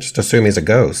 I just assume he's a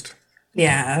ghost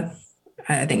Yeah.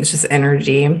 I think it's just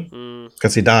energy.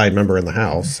 because he died, remember, in the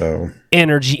house. So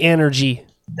Energy. Energy.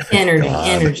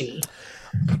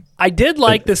 I did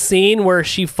like the scene where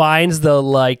she finds the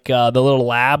little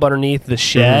lab underneath the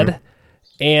shed,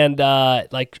 and how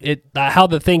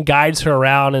the thing guides her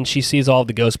around, and she sees all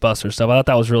the Ghostbusters stuff. I thought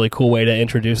that was a really cool way to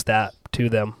introduce that to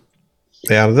them.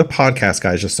 yeah, the Podcast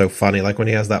guy is just so funny. Like when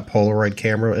he has that Polaroid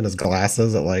camera in his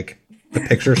glasses, that like the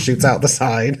picture shoots out the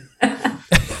side.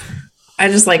 I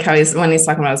just like how when he's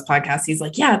talking about his podcast, he's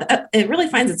like, yeah, it really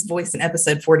finds its voice in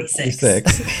episode 46.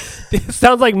 46. It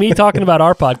sounds like me talking about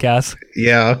our podcast.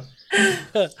 Yeah.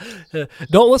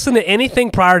 Don't listen to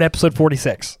anything prior to episode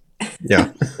 46.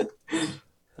 Yeah.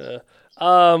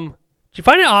 Do you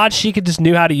find it odd she could just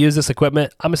knew how to use this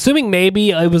equipment? I'm assuming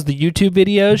maybe it was the YouTube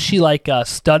videos. She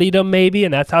studied them maybe,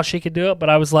 and that's how she could do it.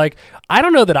 But I was like, I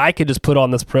don't know that I could just put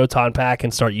on this proton pack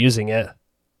and start using it.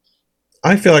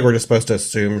 I feel like we're just supposed to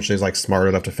assume she's like smart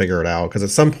enough to figure it out because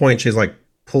at some point she's like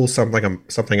pulls something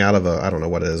out of I don't know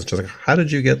what it is. She's like, how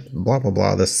did you get blah blah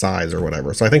blah this size or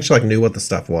whatever? So I think she like knew what the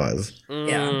stuff was.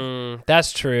 Yeah.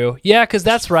 That's true. Yeah, because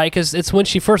that's right. Because it's when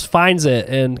she first finds it,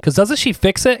 and because doesn't she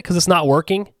fix it because it's not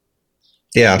working?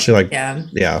 Yeah, she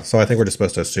Yeah. So I think we're just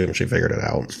supposed to assume she figured it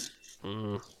out.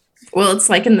 Well, it's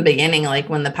like in the beginning, like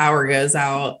when the power goes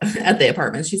out at the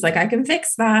apartment, she's like, I can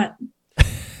fix that.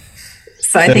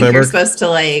 So I think you're supposed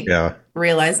to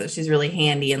realize that she's really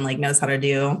handy and like knows how to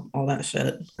do all that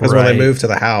shit. Because when they moved to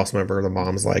the house, remember the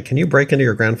mom's like, can you break into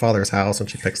your grandfather's house? And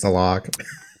she picks the lock.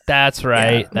 That's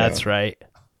right. Yeah. That's right.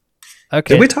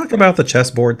 Okay. Did we talk about the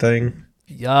chessboard thing?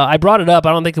 I brought it up.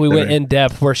 I don't think that we went in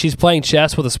depth where she's playing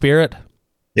chess with a spirit.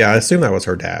 Yeah, I assume that was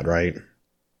her dad, right?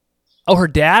 Oh, her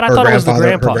dad? I thought it was the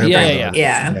grandpa. Yeah.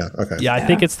 Yeah. Okay. Yeah, I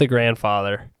think it's the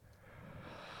grandfather.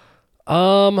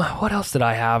 What else did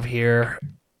I have here?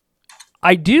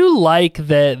 I do like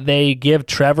that they give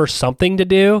Trevor something to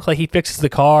do. Like he fixes the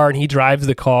car and he drives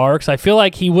the car because I feel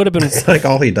like he would have been It's like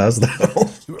all he does though.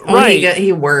 Right.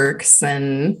 He works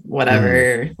and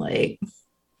whatever. Like,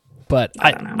 but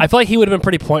I don't know. I feel like he would have been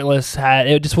pretty pointless had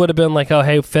it just would have been like, oh,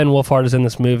 hey, Finn Wolfhard is in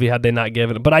this movie had they not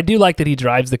given it. But I do like that he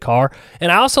drives the car.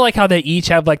 And I also like how they each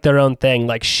have like their own thing.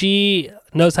 Like she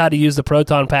knows how to use the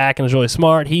proton pack and is really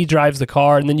smart. He drives the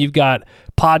car. And then you've got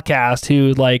Podcast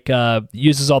who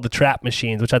uses all the trap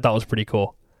machines, which I thought was pretty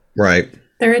cool. Right.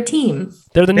 They're a team.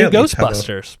 They're the new they each have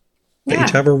Ghostbusters. They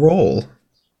each have a role.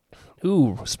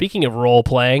 Ooh, speaking of role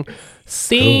playing,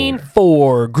 scene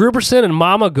 4. Gruberson and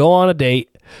Mama go on a date.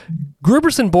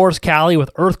 Gruberson bores Callie with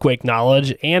earthquake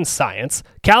knowledge and science.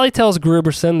 Callie tells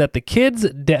Gruberson that the kids,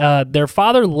 their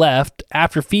father left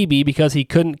after Phoebe because he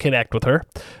couldn't connect with her.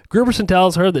 Gruberson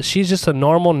tells her that she's just a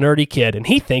normal nerdy kid, and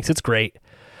he thinks it's great.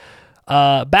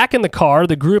 Back in the car,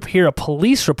 the group hear a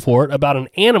police report about an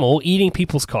animal eating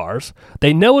people's cars.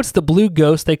 They know it's the blue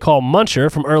ghost they call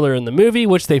Muncher from earlier in the movie,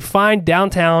 which they find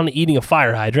downtown eating a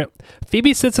fire hydrant.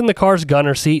 Phoebe sits in the car's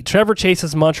gunner seat. Trevor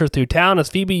chases Muncher through town as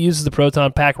Phoebe uses the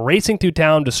proton pack, racing through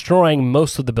town, destroying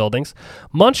most of the buildings.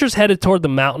 Muncher's headed toward the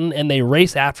mountain, and they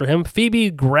race after him.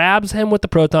 Phoebe grabs him with the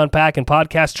proton pack, and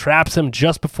Podcast traps him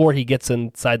just before he gets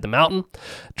inside the mountain.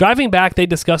 Driving back, they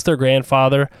discuss their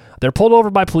grandfather. They're pulled over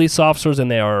by police officers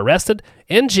and they are arrested.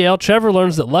 In jail, Trevor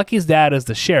learns that Lucky's dad is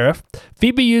the sheriff.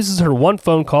 Phoebe uses her one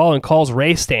phone call and calls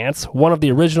Ray Stantz, one of the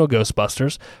original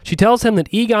Ghostbusters. She tells him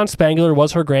that Egon Spangler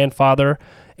was her grandfather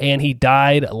and he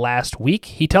died last week.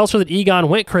 He tells her that Egon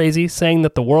went crazy, saying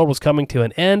that the world was coming to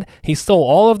an end. He stole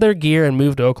all of their gear and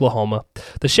moved to Oklahoma.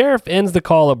 The sheriff ends the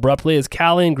call abruptly as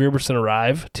Callie and Gruberson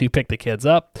arrive to pick the kids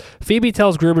up. Phoebe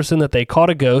tells Gruberson that they caught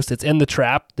a ghost. It's in the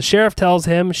trap. The sheriff tells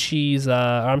him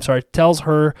tells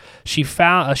her she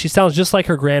sounds just like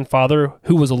her grandfather,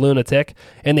 who was a lunatic,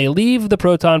 and they leave the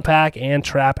proton pack and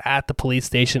trap at the police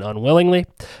station unwillingly.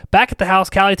 Back at the house,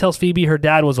 Callie tells Phoebe her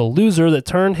dad was a loser that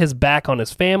turned his back on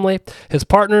his family, his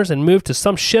partners, and moved to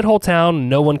some shithole town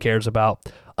no one cares about.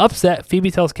 Upset,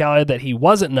 Phoebe tells Callie that he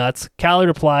wasn't nuts. Callie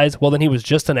replies, well, then he was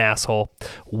just an asshole.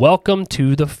 Welcome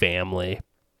to the family.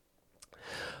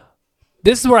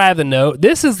 This is where I have the note.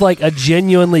 This is like a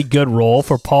genuinely good role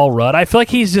for Paul Rudd. I feel like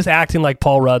he's just acting like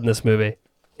Paul Rudd in this movie.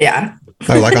 Yeah.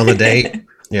 Oh, like on the date?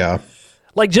 Yeah.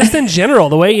 Like, just in general,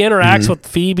 the way he interacts with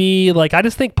Phoebe, like, I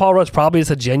just think Paul Rudd's probably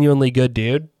just a genuinely good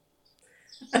dude.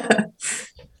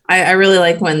 I really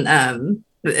like when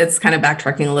it's kind of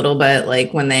backtracking a little bit,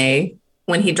 like when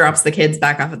he drops the kids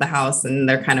back off at the house and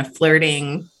they're kind of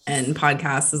flirting, and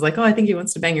podcast is like, oh, I think he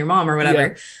wants to bang your mom or whatever.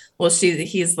 Yeah. Well,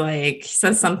 he's like, he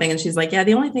says something and she's like, yeah,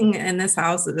 the only thing in this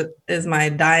house is my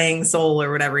dying soul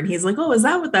or whatever. And he's like, oh, is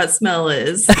that what that smell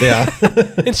is? Yeah.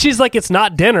 And she's like, it's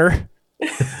not dinner.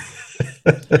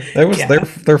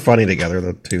 They're funny together,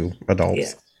 the two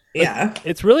adults. Yeah.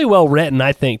 It's really well written,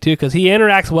 I think, too, because he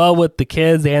interacts well with the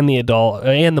kids and the adult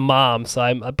and the mom.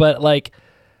 So but like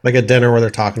at dinner where they're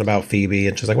talking about Phoebe,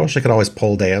 and she's like, well, she could always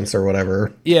pole dance or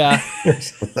whatever. Yeah.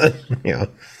 Yeah.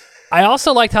 I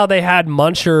also liked how they had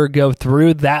Muncher go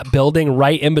through that building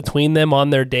right in between them on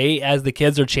their date as the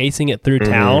kids are chasing it through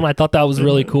town. I thought that was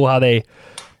really cool how they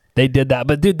did that.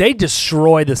 But dude, they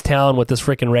destroyed this town with this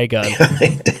freaking ray gun. Yeah,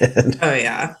 they did. Oh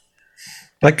yeah.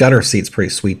 That gunner seat's pretty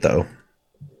sweet though.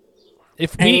 Go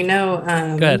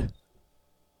ahead.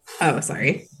 Oh,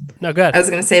 sorry. No, go ahead. I was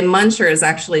gonna say Muncher is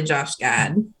actually Josh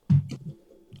Gad.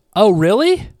 Oh,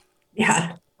 really?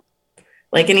 Yeah.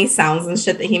 Like any sounds and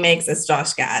shit that he makes is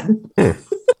Josh Gad.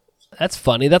 That's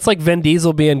funny. That's like Vin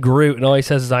Diesel being Groot, and all he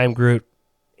says is "I am Groot."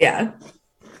 Yeah.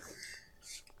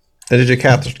 And did you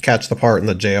catch the part in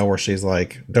the jail where she's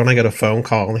like, "Don't I get a phone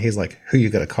call?" And he's like, "Who you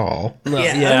gonna call?"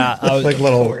 Yeah. Like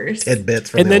little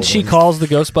tidbits. And then she calls the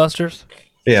Ghostbusters.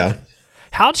 Yeah.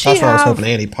 That's what I was hoping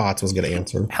Annie Potts was gonna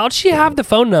answer. How'd she have the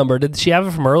phone number? Did she have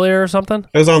it from earlier or something?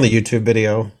 It was on the YouTube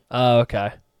video. Oh,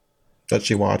 okay. That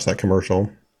she watched, that commercial.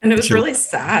 And it was really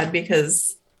sad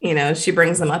because, she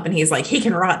brings him up and he's like, he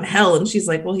can rot in hell. And she's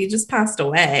like, well, he just passed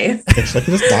away. She's like,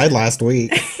 he just died last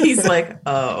week. He's like,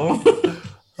 oh.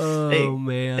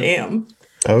 Man. Damn.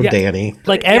 Oh, yeah. Danny.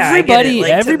 Like everybody,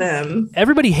 them.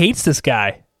 Everybody hates this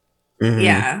guy. Mm-hmm.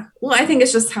 Yeah. Well, I think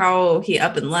it's just how he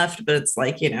up and left, but it's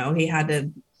like, he had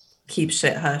to keep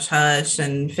shit hush hush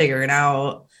and figure it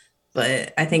out.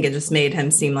 But I think it just made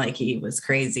him seem like he was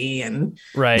crazy and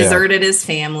deserted his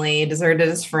family, deserted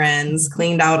his friends,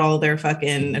 cleaned out all their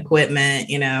fucking equipment,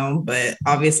 but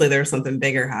obviously there's something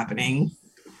bigger happening.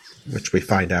 Which we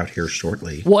find out here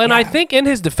shortly. Well, and I think in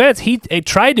his defense, he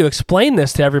tried to explain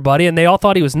this to everybody, and they all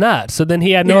thought he was nuts. So then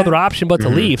he had no other option but to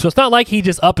leave. So it's not like he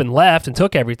just up and left and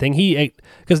took everything.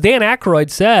 Because Dan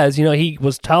Aykroyd says, he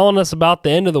was telling us about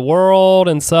the end of the world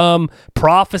and some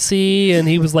prophecy, and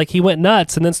he was like, he went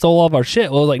nuts and then stole all of our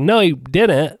shit. Well, no, he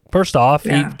didn't. First off,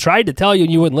 he tried to tell you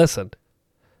and you wouldn't listen.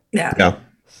 Yeah.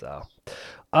 So,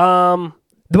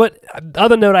 but the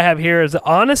other note I have here is,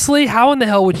 honestly, how in the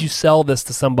hell would you sell this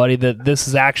to somebody that this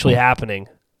is actually happening?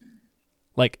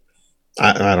 Like,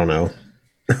 I don't know.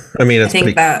 I mean, it's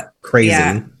pretty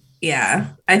crazy. Yeah.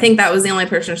 I think that was the only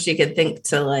person she could think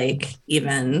to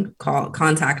even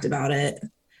contact about it.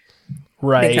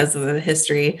 Right. Because of the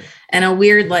history. And a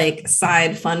weird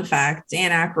side fun fact,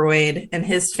 Dan Aykroyd and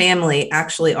his family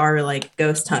actually are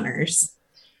ghost hunters.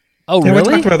 Oh, yeah, really?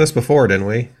 We talked about this before, didn't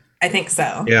we? I think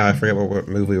so. Yeah, I forget what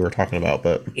movie we were talking about,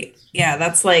 but yeah,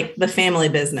 that's the family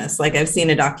business. I've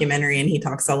seen a documentary and he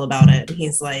talks all about it.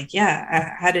 He's like, yeah,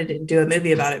 I had to do a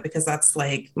movie about it because that's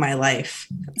my life.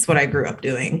 That's what I grew up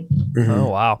doing. Mm-hmm. Oh,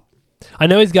 wow. I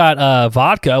know he's got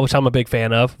vodka, which I'm a big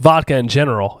fan of. Vodka in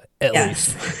general, at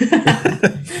least.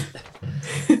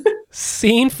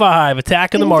 Scene 5,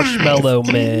 Attack of the Marshmallow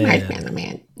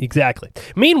Man. Exactly.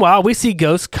 Meanwhile, we see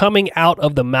ghosts coming out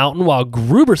of the mountain while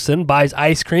Gruberson buys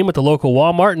ice cream at the local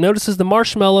Walmart and notices the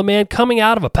Marshmallow Man coming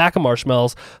out of a pack of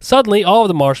marshmallows. Suddenly, all of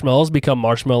the marshmallows become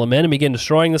Marshmallow Men and begin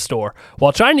destroying the store.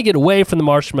 While trying to get away from the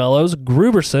marshmallows,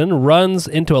 Gruberson runs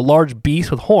into a large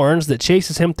beast with horns that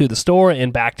chases him through the store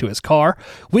and back to his car.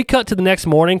 We cut to the next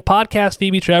morning. Podcast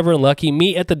Phoebe, Trevor, and Lucky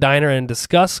meet at the diner and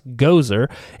discuss Gozer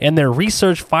and their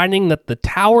research finding that the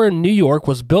tower in New York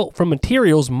was built from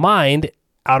materials mined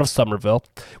out of Somerville,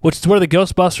 which is where the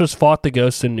Ghostbusters fought the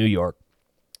ghosts in New York.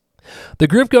 The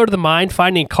group go to the mine,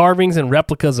 finding carvings and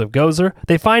replicas of Gozer.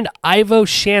 They find Ivo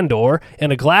Shandor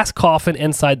in a glass coffin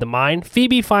inside the mine.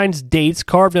 Phoebe finds dates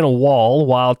carved in a wall,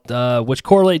 which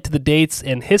correlate to the dates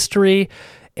in history.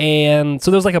 And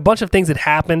so there's like a bunch of things that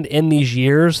happened in these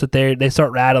years that they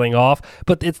start rattling off.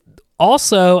 But it's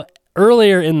also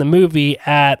earlier in the movie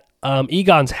at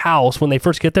Egon's house, when they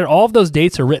first get there, all of those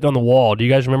dates are written on the wall. Do you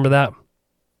guys remember that?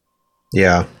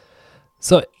 Yeah.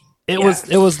 So it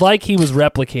was like he was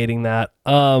replicating that.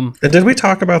 And did we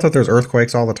talk about that there's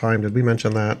earthquakes all the time? Did we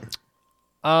mention that?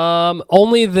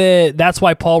 Only that's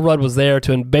why Paul Rudd was there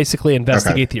to basically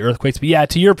investigate the earthquakes. But yeah,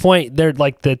 to your point, they're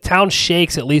like the town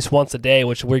shakes at least once a day,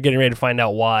 which we're getting ready to find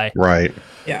out why. Right.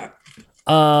 Yeah.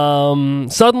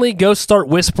 Suddenly ghosts start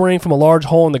whispering from a large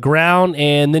hole in the ground,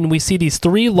 and then we see these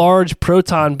 3 large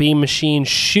proton beam machines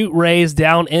shoot rays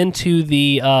down into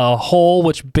the hole,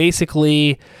 which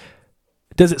basically,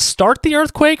 does it start the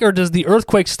earthquake, or does the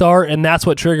earthquake start and that's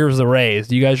what triggers the rays?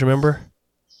 Do you guys remember?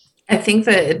 I think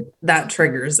that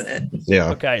triggers it. Yeah.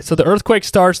 Okay, so the earthquake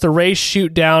starts, the rays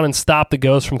shoot down and stop the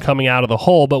ghost from coming out of the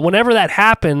hole. But whenever that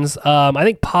happens, I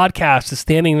think Podcast is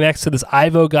standing next to this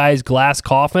Ivo guy's glass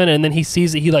coffin, and then he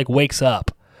sees that he like wakes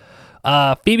up.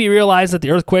 Phoebe realized that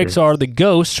the earthquakes are the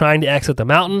ghosts trying to exit the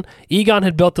mountain. Egon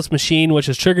had built this machine, which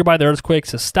is triggered by the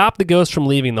earthquakes, to stop the ghosts from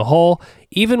leaving the hole.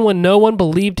 Even when no one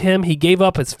believed him, he gave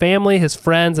up his family, his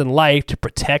friends, and life to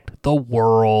protect the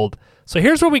world. So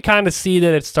here's where we kind of see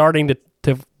that it's starting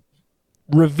to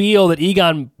reveal that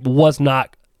Egon was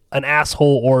not an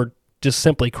asshole or just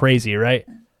simply crazy, right?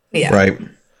 Yeah. Right.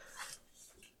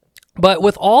 But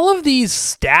with all of these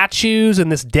statues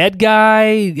and this dead guy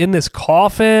in this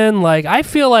coffin, like, I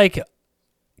feel like,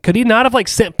 could he not have like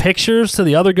sent pictures to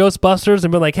the other Ghostbusters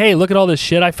and been like, hey, look at all this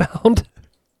shit I found?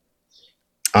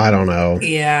 I don't know.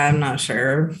 Yeah, I'm not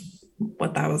sure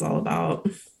what that was all about.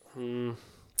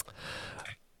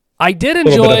 I did A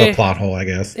little bit of enjoy a plot hole, I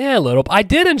guess. Yeah, a little. I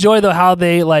did enjoy though how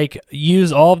they like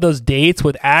use all of those dates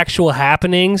with actual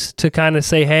happenings to kind of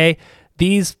say, hey,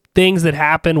 these things that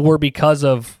happened were because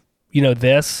of,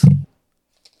 this.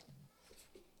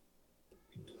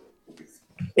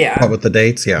 Yeah. What with the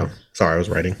dates? Yeah. Sorry, I was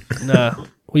writing. No.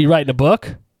 Were you writing a book?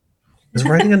 I was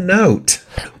writing a note.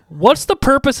 What's the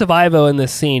purpose of Ivo in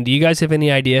this scene? Do you guys have any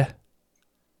idea?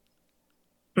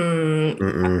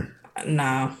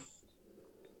 No.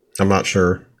 I'm not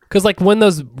sure. Because like when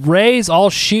those rays all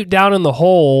shoot down in the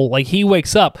hole, like he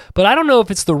wakes up. But I don't know if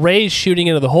it's the rays shooting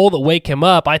into the hole that wake him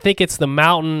up. I think it's the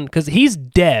mountain, because he's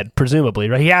dead, presumably,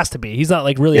 right? He has to be. He's not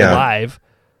like really alive.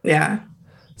 Yeah.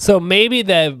 So maybe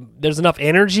there's enough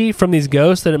energy from these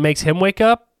ghosts that it makes him wake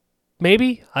up.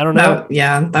 Maybe? I don't know.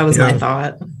 That was my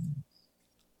thought.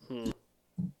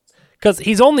 Because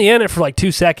he's only in it for like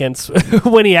 2 seconds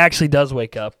when he actually does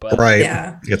wake up. But Right.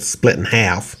 Yeah. Gets split in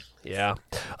half.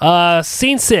 yeah.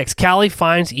 Scene 6. Callie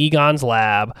finds Egon's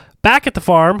lab. Back at the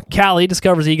farm, Callie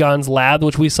discovers Egon's lab,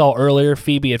 which we saw earlier.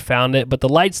 Phoebe had found it, but the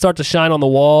lights start to shine on the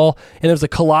wall, and there's a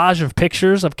collage of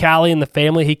pictures of Callie and the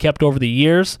family he kept over the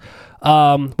years.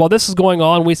 While this is going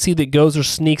on, we see that Gozer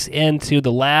sneaks into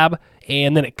the lab,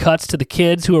 and then it cuts to the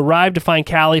kids who arrive to find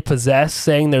Callie possessed,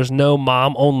 saying there's no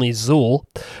mom, only Zool.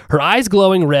 Her eyes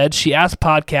glowing red, she asks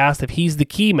Podcast if he's the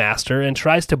key master and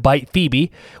tries to bite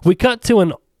Phoebe. We cut to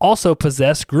an also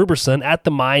possessed Gruberson at the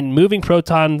mine, moving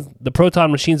the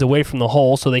proton machines away from the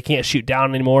hole so they can't shoot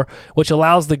down anymore, which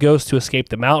allows the ghost to escape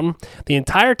the mountain. The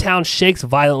entire town shakes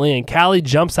violently, and Callie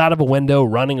jumps out of a window,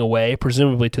 running away,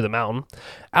 presumably to the mountain.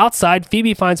 Outside,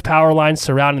 Phoebe finds power lines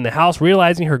surrounding the house,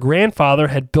 realizing her grandfather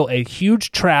had built a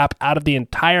huge trap out of the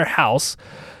entire house,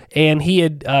 and he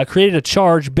had created a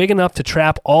charge big enough to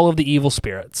trap all of the evil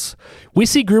spirits. We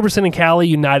see Gruberson and Callie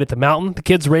unite at the mountain. The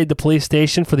kids raid the police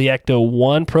station for the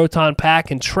Ecto-1 proton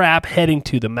pack and trap, heading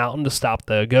to the mountain to stop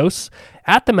the ghosts.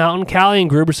 At the mountain, Callie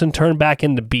and Gruberson turn back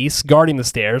into beasts, guarding the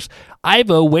stairs.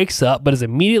 Ivo wakes up, but is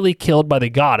immediately killed by the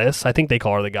goddess. I think they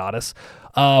call her the goddess.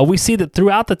 We see that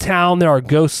throughout the town, there are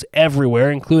ghosts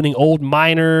everywhere, including old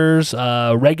miners,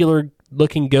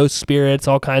 regular-looking ghost spirits,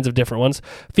 all kinds of different ones.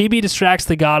 Phoebe distracts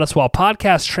the goddess while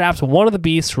Podcast traps one of the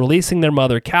beasts, releasing their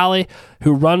mother, Callie,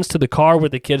 who runs to the car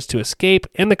with the kids to escape.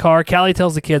 In the car, Callie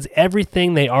tells the kids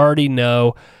everything they already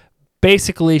know,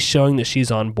 basically showing that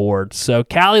she's on board. So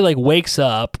Callie wakes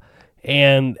up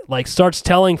and starts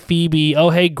telling Phoebe,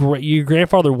 oh, hey, your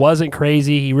grandfather wasn't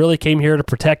crazy. He really came here to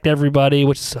protect everybody,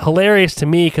 which is hilarious to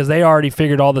me because they already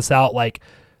figured all this out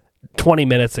 20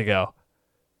 minutes ago.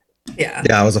 Yeah.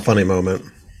 Yeah, it was a funny moment.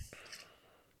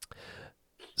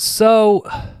 So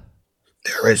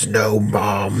There is no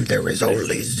mom. There is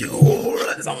only Zool.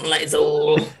 It's only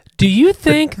Zool. Do you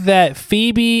think that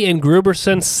Phoebe and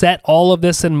Gruberson set all of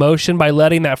this in motion by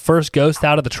letting that first ghost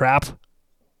out of the trap?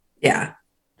 Yeah.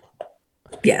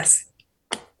 Yes.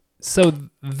 So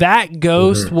that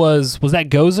ghost was that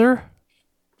Gozer?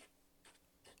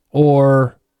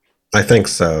 Or I think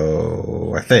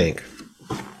so. I think.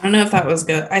 I don't know if that was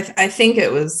good. I think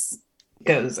it was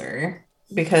Gozer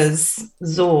because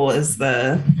Zool is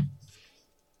the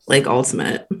like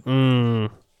ultimate.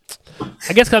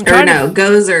 I guess I'm Or trying no, to.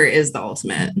 Gozer is the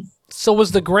ultimate. So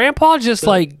was the grandpa just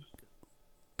like,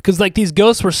 because like these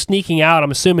ghosts were sneaking out?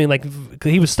 I'm assuming like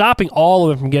he was stopping all of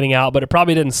them from getting out, but it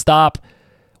probably didn't stop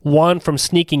one from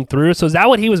sneaking through. So is that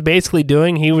what he was basically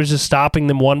doing? He was just stopping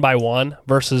them one by one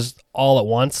versus all at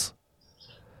once.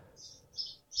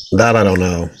 That I don't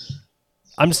know.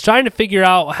 I'm just trying to figure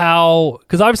out how,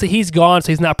 because obviously he's gone,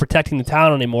 so he's not protecting the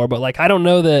town anymore. But like I don't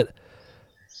know that.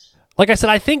 Like I said,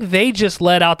 I think they just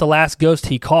let out the last ghost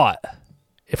he caught,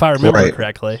 if I remember Right.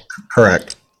 correctly.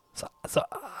 Correct. So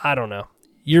I don't know.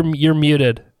 You're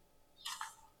muted.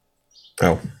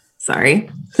 Oh. Sorry.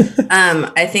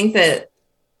 I think that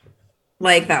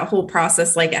like that whole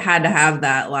process, like it had to have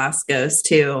that last ghost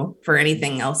too for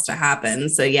anything else to happen.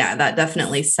 So yeah, that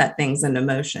definitely set things into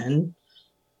motion.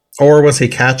 Or was he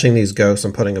catching these ghosts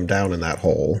and putting them down in that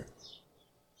hole?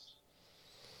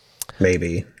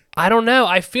 Maybe. I don't know.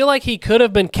 I feel like he could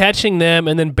have been catching them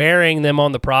and then burying them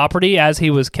on the property as he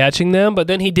was catching them, but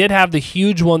then he did have the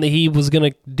huge one that he was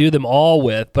going to do them all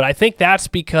with. But I think that's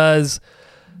because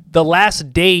the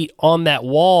last date on that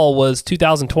wall was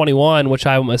 2021, which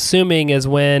I'm assuming is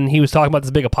when he was talking about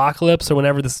this big apocalypse or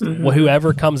whenever this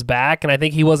whoever comes back, and I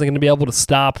think he wasn't going to be able to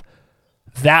stop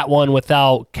that one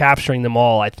without capturing them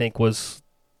all. I think was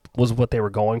what they were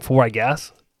going for, I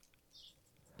guess.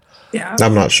 Yeah.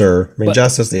 I'm not sure. I mean, But-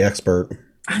 Jess is the expert.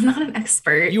 I'm not an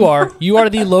expert. You are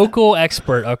the local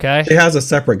expert, okay? She has a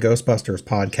separate Ghostbusters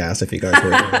podcast if you guys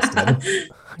were interested.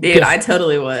 Dude, I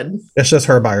totally would. It's just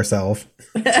her by herself.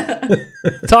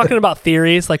 Talking about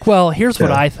theories, like, well, here's what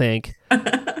Yeah. I think.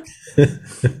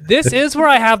 This is where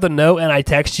I have the note, and I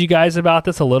text you guys about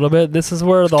this a little bit. This is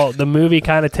where the movie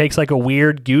kind of takes like a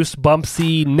weird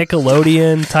Goosebumpsy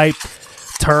Nickelodeon type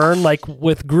turn, like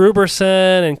with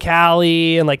Gruberson and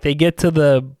Callie, and like they get to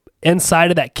the inside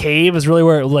of that cave is really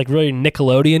where it was like really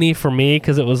Nickelodeon-y for me,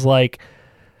 because it was like,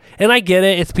 and I get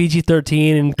it, it's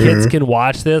PG-13 and kids can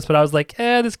watch this, but I was like,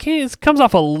 this comes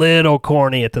off a little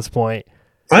corny at this point.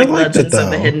 I liked it Legends of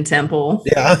the though. Hidden Temple.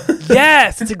 Yeah.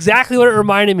 Yes, it's exactly what it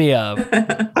reminded me of.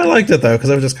 I liked it though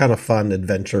because it was just kind of fun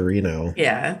adventure, you know.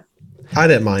 Yeah. I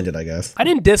didn't mind it, I guess. I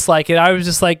didn't dislike it. I was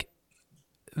just like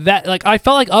that. Like I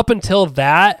felt like up until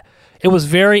that, it was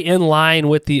very in line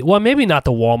with maybe not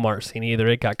the Walmart scene either.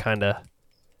 It got kind of.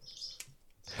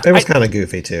 It was kind of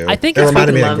goofy too. I think it it's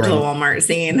reminded me of Loved the Gremlins. Walmart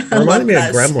scene. It reminded me of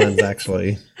Love that shit. Gremlins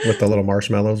actually, with the little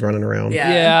marshmallows running around. Yeah.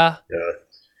 Yeah. Yeah.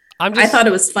 I'm I just. thought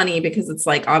it was funny because it's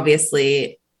like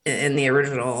obviously in the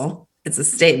original, it's the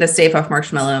Stay Puft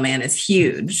Marshmallow Man is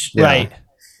huge. Yeah. Right.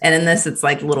 And in this, it's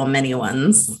like little mini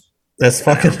ones. It's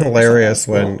fucking hilarious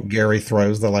when Gary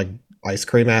throws the like ice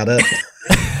cream at it.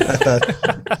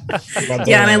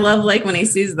 Yeah, and I love like when he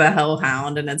sees the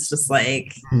Hellhound, and it's just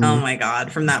like, Mhm. oh my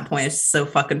god! From that point, it's so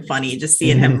fucking funny just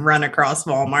seeing him run across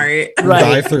Walmart. Right.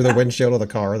 Dive through the windshield of the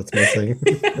car that's missing.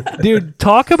 Dude,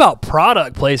 talk about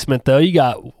product placement though. You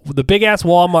got the big ass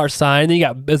Walmart sign. Then you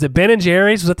got, is it Ben and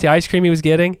Jerry's? Was that the ice cream he was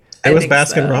getting? It was think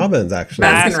Baskin so. Robbins actually.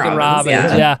 Baskin Robbins,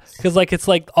 yeah. Because like it's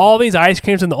like all these ice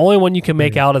creams, and the only one you can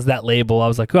make out is that label. I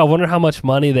was like, oh, I wonder how much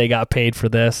money they got paid for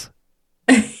this.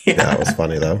 Yeah, it was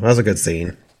funny though. That was a good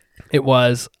scene. It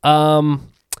was. How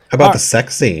about the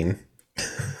sex scene?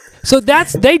 So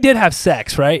they did have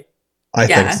sex, right? I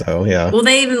Yeah. think so, yeah. Well,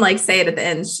 they even like say it at the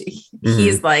end. Mm-hmm.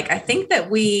 He's like, I think that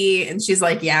and she's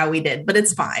like, yeah, we did, but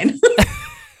it's fine.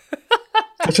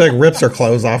 She like rips her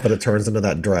clothes off, but it turns into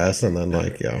that dress, and then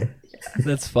like, yeah.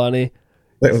 That's funny.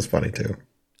 It was funny too.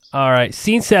 All right,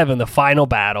 scene 7, the final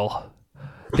battle.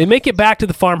 They make it back to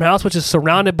the farmhouse, which is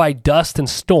surrounded by dust and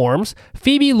storms.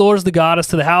 Phoebe lures the goddess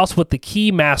to the house with the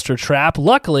Keymaster trap.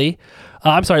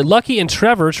 Lucky and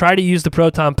Trevor try to use the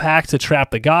proton packs to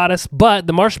trap the goddess, but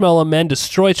the Marshmallow Men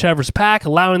destroy Trevor's pack,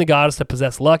 allowing the goddess to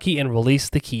possess Lucky and release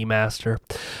the Keymaster.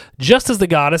 Just as the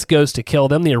goddess goes to kill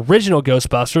them, the original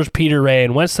Ghostbusters, Peter, Ray,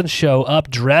 and Winston, show up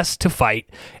dressed to fight.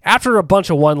 After a bunch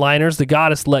of one-liners, the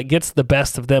goddess gets the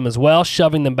best of them as well,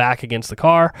 shoving them back against the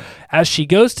car. As she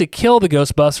goes to kill the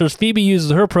Ghostbusters, Phoebe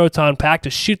uses her proton pack to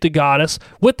shoot the goddess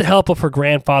with the help of her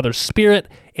grandfather's spirit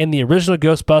and the original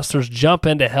Ghostbusters jump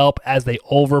in to help as they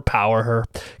overpower her.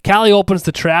 Callie opens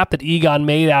the trap that Egon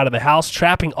made out of the house,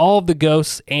 trapping all of the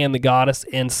ghosts and the goddess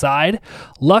inside.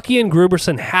 Lucky and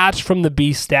Gruberson hatch from the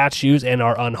beast statues and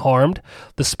are unharmed.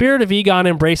 The spirit of Egon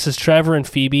embraces Trevor and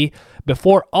Phoebe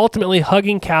before ultimately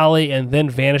hugging Callie and then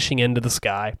vanishing into the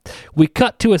sky. We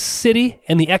cut to a city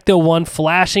and the Ecto-1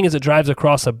 flashing as it drives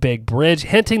across a big bridge,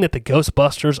 hinting that the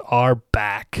Ghostbusters are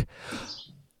back.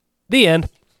 The end.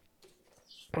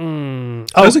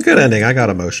 That was a good ending. I got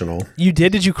emotional. You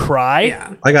did? Did you cry?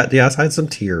 Yeah, I had some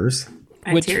tears.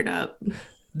 I Which- teared up.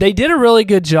 They did a really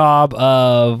good job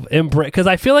of because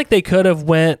I feel like they could have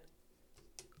went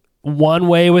one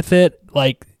way with it,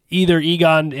 like either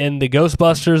Egon and the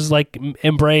Ghostbusters like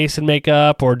embrace and make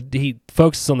up, or he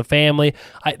focuses on the family.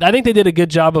 I think they did a good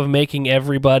job of making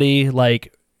everybody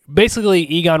like basically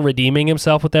Egon redeeming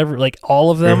himself with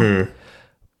all of them. Mm-hmm.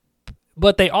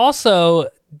 But they also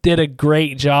did a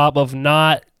great job of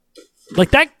not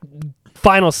like that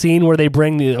final scene where they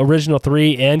bring the original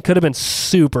three in could have been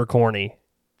super corny.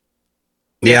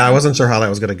 Yeah, I wasn't sure how that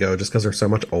was going to go just because they're so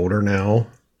much older now.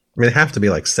 I mean, they have to be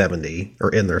like 70 or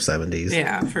in their 70s.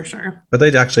 Yeah, for sure. But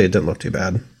it didn't look too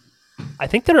bad. I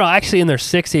think they're actually in their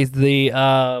 60s. The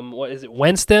what is it?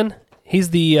 Winston? He's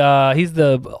the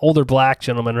older black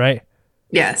gentleman, right?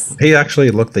 Yes. He actually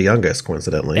looked the youngest,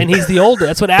 coincidentally. And he's the oldest.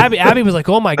 That's what Abby was like.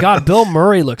 Oh my God, Bill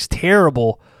Murray looks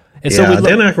terrible. And yeah, so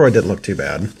Dan Aykroyd didn't look too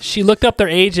bad. she looked up their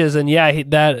ages, and yeah,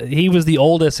 he was the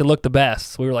oldest and looked the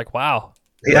best. So we were like, wow.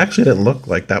 He actually didn't look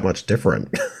like that much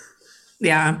different,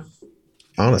 Yeah.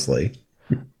 honestly.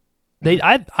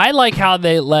 I like how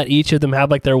they let each of them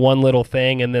have like their one little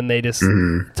thing, and then they just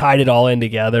tied it all in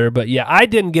together. But yeah, I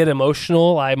didn't get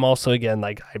emotional. I'm also again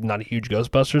like I'm not a huge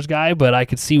Ghostbusters guy, but I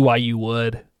could see why you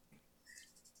would.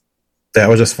 That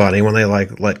was just funny when they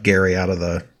like let Gary out of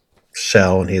the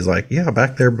shell, and he's like, "Yeah,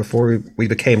 back there before we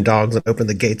became dogs and opened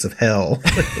the gates of hell."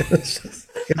 It's just,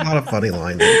 a lot of funny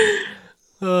lines.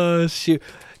 Oh shoot,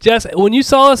 Jess! When you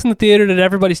saw us in the theater, did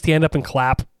everybody stand up and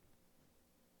clap?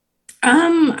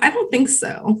 I don't think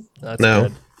so. That's No,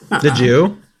 good. did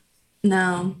you?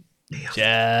 No.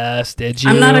 Jess, did you?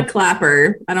 I'm not a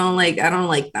clapper. I don't like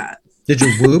that. Did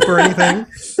you whoop or anything?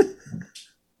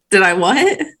 Did I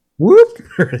what? Whoop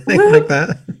or anything like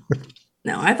that?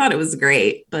 No, I thought it was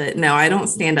great, but no, I don't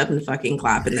stand up and fucking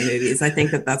clap in the movies. I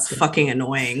think that's fucking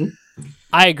annoying.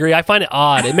 I agree. I find it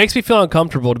odd. It makes me feel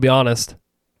uncomfortable, to be honest.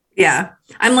 Yeah.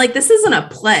 I'm like, this isn't a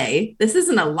play. This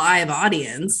isn't a live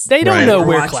audience. They don't Right. know We're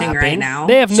we're watching clapping right now.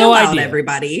 They have Chill no out, idea.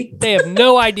 everybody. They have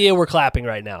no idea we're clapping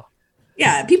right now.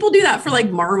 Yeah, people do that for like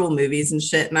Marvel movies and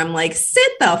shit, and I'm like,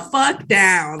 sit the fuck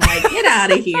down. Like, get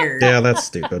out of here. Yeah, that's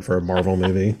stupid for a Marvel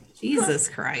movie. Jesus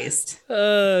Christ.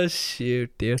 Oh, shoot,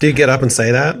 dude. Do you get up and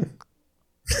say that?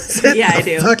 Yeah, I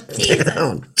do. Fuck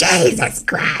down. Jesus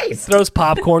Christ. Throws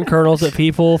popcorn kernels at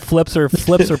people, flips her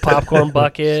popcorn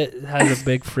bucket, has a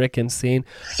big frickin' scene.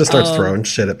 Just starts throwing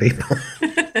shit at people.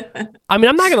 I mean,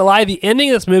 I'm not gonna lie, the ending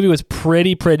of this movie was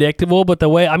pretty predictable, but the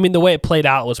way it played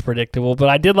out was predictable. But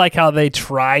I did like how they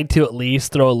tried to at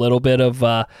least throw a little bit of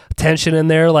tension in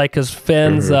there, like because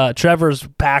Finn's Trevor's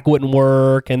pack wouldn't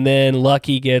work, and then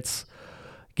Lucky gets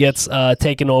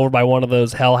taken over by one of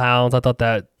those hellhounds. I thought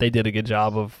that they did a good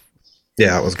job of.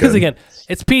 Yeah, it was good. Because again,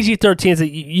 it's PG-13, so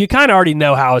you kind of already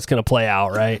know how it's going to play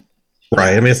out, right?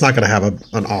 Right. I mean, it's not going to have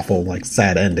an awful, like,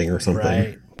 sad ending or something.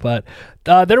 Right. But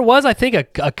there was, I think,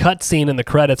 a cut scene in the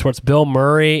credits where it's Bill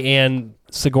Murray and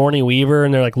Sigourney Weaver,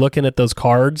 and they're like looking at those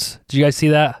cards. Did you guys see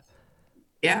that?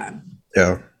 Yeah.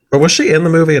 Yeah. But was she in the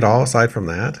movie at all aside from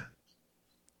that?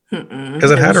 Because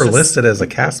it had her listed as a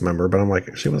cast member, but I'm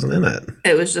like, she wasn't in it.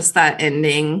 It was just that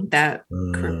ending, that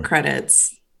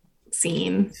credits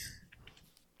scene.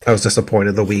 I was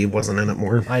disappointed the weave wasn't in it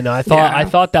more. I know. I Yeah.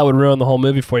 thought that would ruin the whole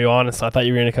movie for you, honestly. I thought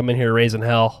you were going to come in here raising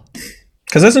hell.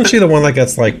 Because isn't she the one that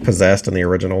gets, like, possessed in the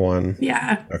original one?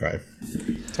 Yeah. Okay.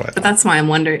 That's what I But thought. that's why I'm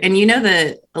wondering. And you know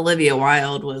that Olivia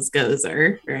Wilde was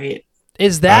Gozer, right?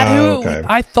 Is that Oh, who? okay.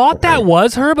 I thought that Okay.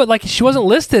 was her, but like she wasn't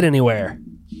listed anywhere.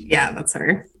 Yeah, that's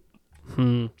her.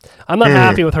 I'm not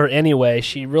happy with her anyway.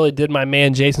 She really did my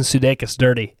man Jason Sudeikis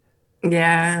dirty.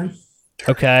 Yeah.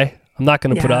 Okay. I'm not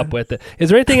going to put Yeah. up with it. Is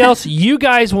there anything else you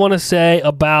guys want to say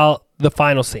about the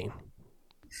final scene?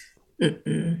 I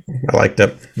liked it.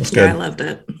 It was Yeah, I good. loved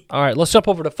it. All right, let's jump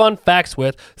over to fun facts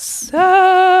with So.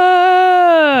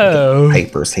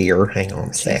 Papers here. Hang on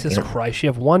a Jesus second. Christ, you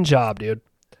have one job, dude.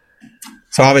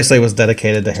 So obviously it was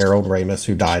dedicated to Harold Ramis,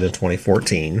 who died in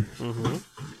 2014.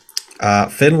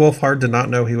 Finn Wolfhard did not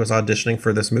know he was auditioning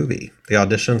for this movie. The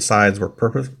audition sides were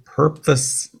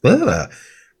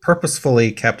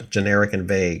purposefully kept generic and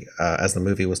vague as the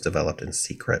movie was developed in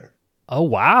secret. Oh,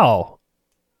 wow.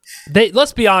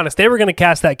 Let's be honest. They were going to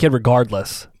cast that kid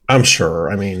regardless. I'm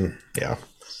sure. I mean, yeah.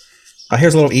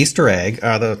 Here's a little Easter egg.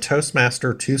 The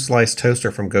Toastmaster 2-slice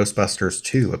toaster from Ghostbusters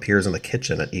 2 appears in the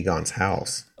kitchen at Egon's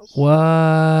house.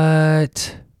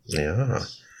 What? Yeah.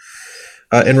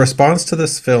 In response to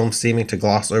this film seeming to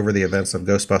gloss over the events of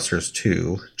Ghostbusters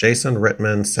 2, Jason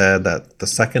Reitman said that the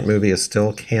second movie is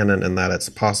still canon and that it's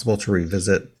possible to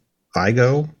revisit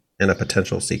Vigo in a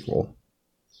potential sequel.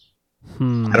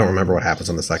 I don't remember what happens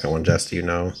in the second one. Jess, do you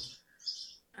know?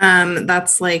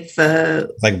 That's like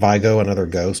like Vigo, another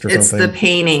ghost or it's something? the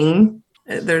painting.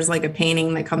 There's like a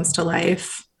painting that comes to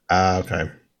life. Okay.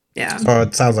 Yeah. So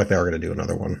it sounds like they were going to do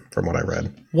another one from what I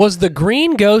read. Was the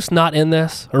green ghost not in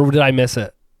this? Or did I miss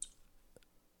it?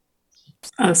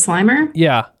 Oh, Slimer?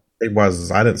 Yeah. It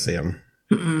was. I didn't see him.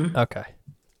 Okay.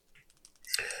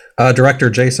 Director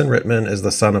Jason Reitman is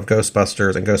the son of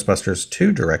Ghostbusters and Ghostbusters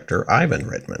 2 director Ivan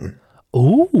Reitman.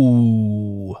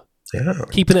 Ooh. Yeah.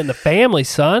 Keeping it in the family,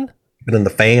 son. And in the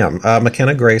fam,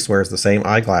 McKenna Grace wears the same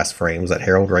eyeglass frames that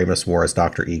Harold Ramis wore as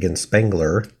Dr. Egon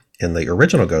Spengler in the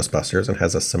original Ghostbusters and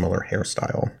has a similar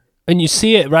hairstyle. And you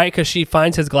see it, right? Because she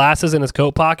finds his glasses in his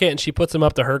coat pocket and she puts them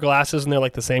up to her glasses and they're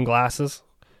like the same glasses.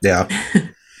 Yeah.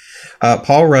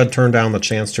 Paul Rudd turned down the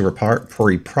chance to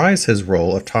reprise his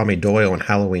role of Tommy Doyle in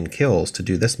Halloween Kills to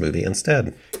do this movie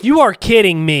instead. You are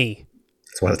kidding me.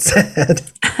 That's what it said.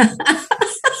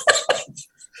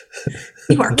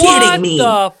 You are kidding me.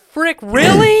 What the frick?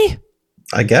 Really?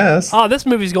 I guess. Oh, this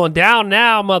movie's going down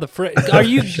now, mother frick. Are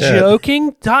you Shit.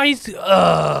 joking? Are you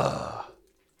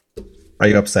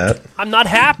upset? I'm not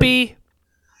happy.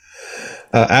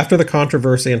 After the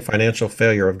controversy and financial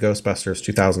failure of Ghostbusters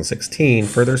 2016,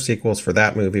 further sequels for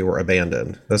that movie were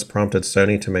abandoned. This prompted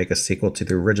Sony to make a sequel to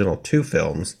the original 2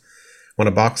 films. When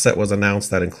a box set was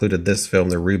announced that included this film,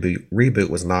 the reboot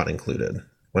was not included.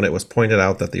 When it was pointed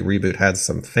out that the reboot had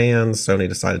some fans, Sony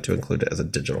decided to include it as a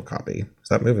digital copy.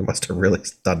 So that movie must have really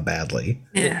done badly.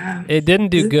 Yeah. It didn't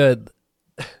do good.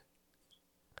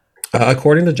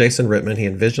 According to Jason Reitman, he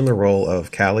envisioned the role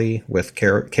of Callie with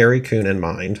Carrie Coon in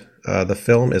mind. The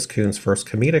film is Coon's first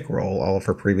comedic role. All of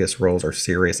her previous roles are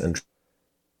serious and...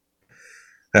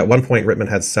 At one point, Reitman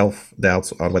had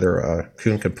self-doubts on whether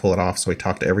Coon could pull it off, so he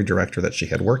talked to every director that she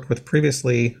had worked with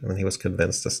previously, and he was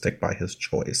convinced to stick by his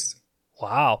choice.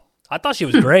 Wow. I thought she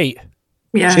was great.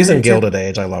 Yeah. She's in Gilded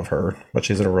Age. I love her, but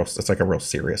she's in it's like a real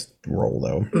serious role,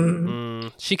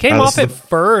 though. She came off at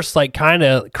first like kind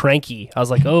of cranky. I was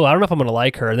like, oh, I don't know if I'm going to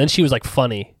like her. And then she was like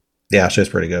funny. Yeah, she was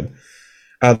pretty good.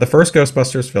 The first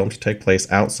Ghostbusters film to take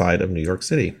place outside of New York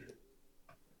City.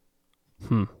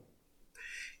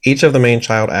 Each of the main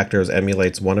child actors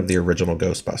emulates one of the original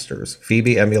Ghostbusters.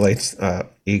 Phoebe emulates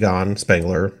Egon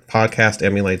Spengler. Podcast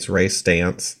emulates Ray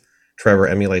Stantz. Trevor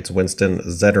emulates Winston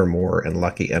Zeddemore, and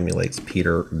Lucky emulates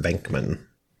Peter Venkman.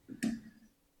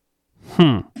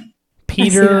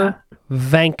 Peter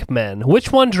Venkman.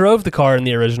 Which one drove the car in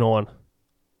the original one?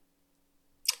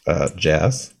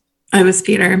 Jazz. I was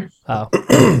Peter. Oh.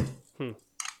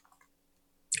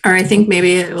 Or I think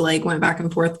maybe it like went back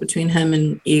and forth between him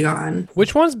and Egon.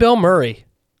 Which one's Bill Murray?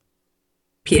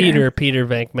 Peter. Peter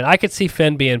Venkman. I could see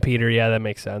Finn being Peter. Yeah, that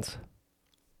makes sense.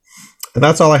 And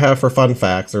that's all I have for fun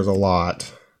facts. There's a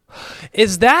lot.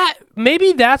 Is that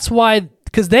maybe that's why?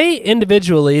 Because they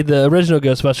individually, the original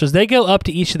Ghostbusters, they go up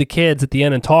to each of the kids at the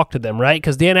end and talk to them, right?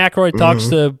 Because Dan Aykroyd talks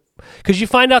to. Because you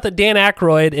find out that Dan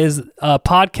Aykroyd is a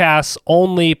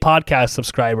only podcast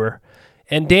subscriber,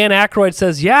 and Dan Aykroyd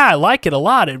says, "Yeah, I like it a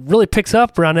lot. It really picks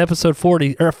up around episode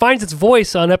 40, or finds its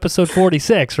voice on episode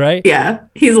 46, right?" Yeah.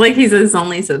 He's his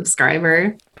only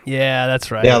subscriber. Yeah,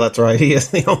 that's right. Yeah, that's right. He is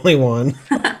the only one.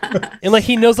 And like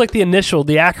he knows like the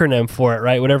acronym for it,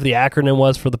 right? Whatever the acronym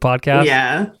was for the podcast.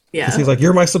 Yeah. Yeah. He's like,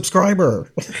 "You're my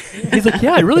subscriber." He's like,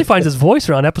 "Yeah, it really finds his voice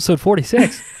around episode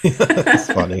 46.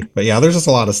 It's funny. But yeah, there's just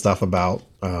a lot of stuff about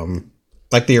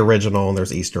like the original, and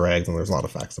there's Easter eggs, and there's a lot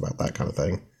of facts about that kind of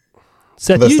thing.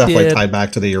 Seth, That's you definitely did, tied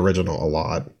back to the original a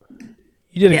lot.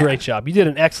 you did a Yeah. great job. You did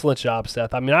an excellent job,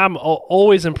 Seth. I mean, I'm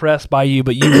always impressed by you,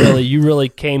 but you really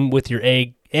came with your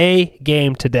A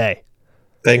game today.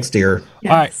 Thanks, dear.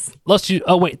 Yes. All right, let's do.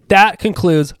 Oh wait, that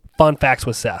concludes Fun Facts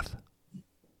with Seth.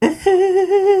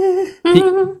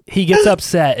 He gets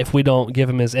upset if we don't give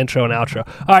him his intro and outro.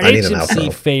 All right, I need an HMC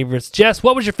outro. favorites. Jess,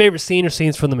 what was your favorite scene or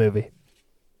scenes from the movie?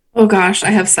 Oh gosh, I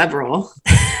have several.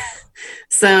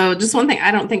 So just one thing,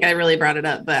 I don't think I really brought it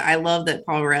up, but I love that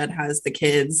Paul Rudd has the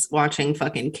kids watching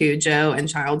fucking Cujo and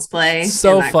Child's Play.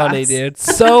 So in that funny, class. dude.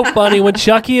 So funny when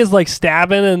Chucky is like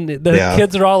stabbing and the Yeah.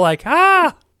 kids are all like,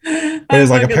 ah. But it's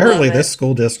like fucking apparently love it. this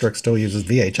school district still uses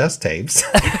VHS tapes.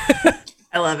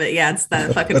 I love it. Yeah, it's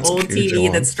that fucking That's old cute, TV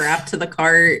Joanne. that's strapped to the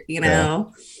cart, you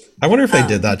know. I wonder if they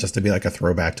did that just to be like a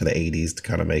throwback to the 80s to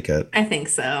kind of make it, I think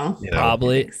so. you know.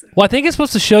 Probably. think so. Well, I think it's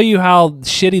supposed to show you how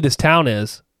shitty this town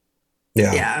is.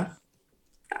 Yeah. Yeah.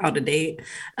 Out of date.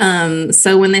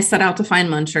 So when they set out to find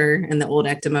Muncher in the old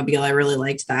Ectomobile, I really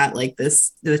liked that. Like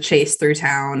the chase through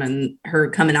town and her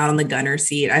coming out on the gunner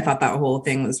seat. I thought that whole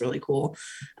thing was really cool.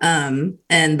 And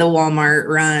the Walmart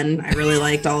run, I really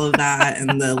liked all of that.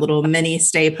 And the little mini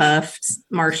Stay Puffed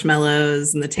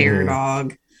marshmallows and the terror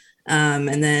dog.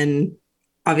 And then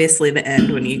obviously the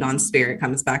end when Egon's spirit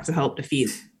comes back to help defeat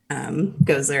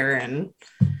Gozer and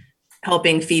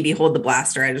helping Phoebe hold the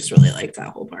blaster. I just really liked that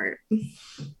whole part.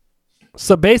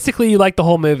 So basically, you like the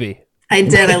whole movie. I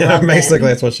did. I love Basically, it.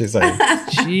 that's what she's saying.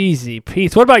 Jeezy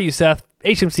Pete's. What about you, Seth?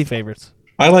 HMC favorites.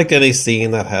 I liked any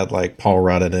scene that had like Paul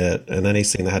Rudd in it and any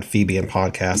scene that had Phoebe and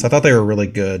podcast. I thought they were really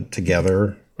good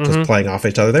together, just playing off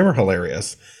each other. They were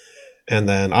hilarious. And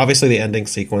then obviously the ending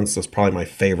sequence was probably my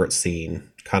favorite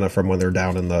scene, kind of from when they're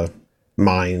down in the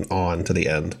mine on to the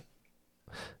end.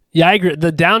 Yeah, I agree.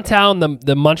 The downtown, the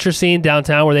Muncher scene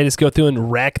downtown where they just go through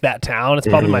and wreck that town. It's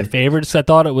probably my favorite. So I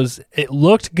thought it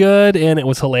looked good and it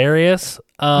was hilarious.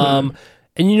 And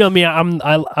you know me, I'm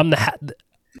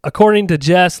according to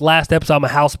Jess last episode, I'm a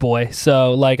houseboy.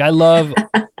 So like I love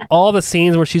all the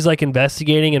scenes where she's like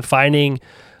investigating and finding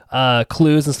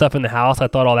clues and stuff in the house. I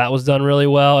thought all that was done really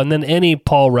well. And then any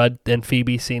Paul Rudd and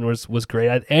Phoebe scene was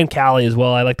great. And Callie as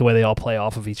well. I like the way they all play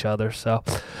off of each other. So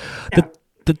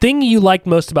the thing you liked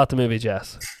most about the movie,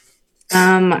 Jess?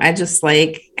 I just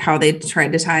like how they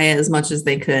tried to tie it as much as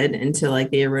they could into like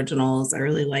the originals. I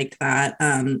really liked that.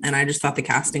 And I just thought the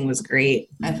casting was great.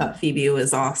 I thought Phoebe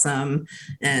was awesome.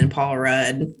 And Paul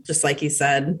Rudd, just like you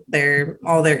said,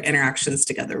 all their interactions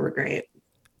together were great.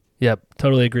 Yep,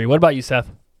 totally agree. What about you, Seth?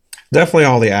 Definitely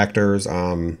all the actors.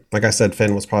 Like I said,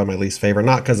 Finn was probably my least favorite.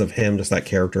 Not because of him, just that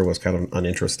character was kind of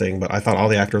uninteresting. But I thought all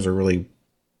the actors are really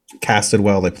casted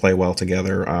well. They play well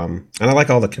together. And I like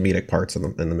all the comedic parts in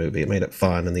the movie. It made it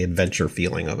fun and the adventure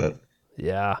feeling of it.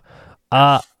 Yeah.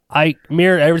 I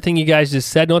mirror everything you guys just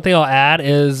said. The only thing I'll add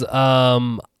is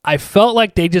I felt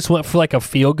like they just went for like a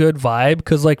feel-good vibe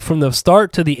because like from the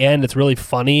start to the end, it's really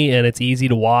funny and it's easy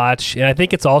to watch. And I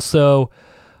think it's also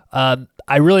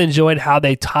I really enjoyed how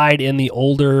they tied in the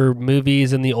older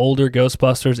movies and the older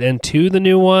Ghostbusters into the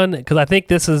new one because I think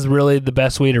this is really the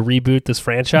best way to reboot this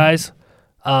franchise.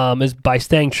 Is by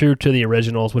staying true to the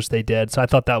originals, which they did. So I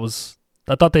thought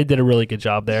they did a really good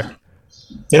job there.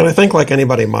 Yeah, and I think like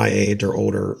anybody my age or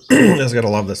older is going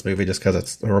to love this movie just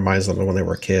because it reminds them of when they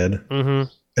were a kid. Mm-hmm.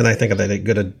 And I think they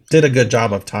did a good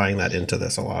job of tying that into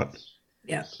this a lot.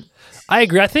 Yeah. I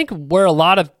agree. I think where a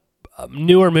lot of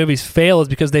newer movies fail is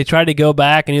because they try to go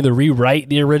back and either rewrite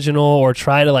the original or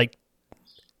try to like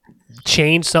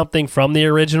change something from the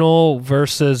original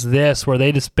versus this where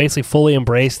they just basically fully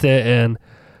embraced it and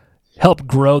helped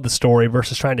grow the story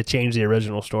versus trying to change the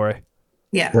original story.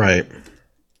 Yeah. Right.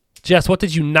 Jess, what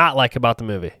did you not like about the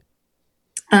movie?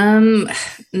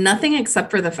 Nothing except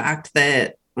for the fact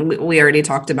that we already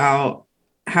talked about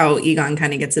how Egon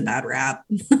kind of gets a bad rap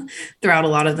throughout a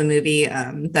lot of the movie.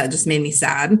 That just made me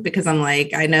sad because I'm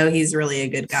like, I know he's really a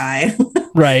good guy.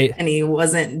 Right. And he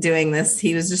wasn't doing this.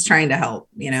 He was just trying to help,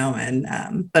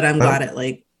 and but I'm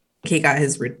glad he got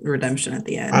his redemption at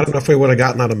the end. I don't know if we would have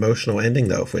gotten that emotional ending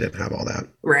though if we didn't have all that.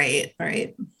 Right.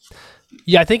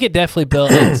 Yeah, I think it definitely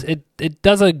builds. It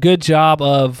does a good job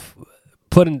of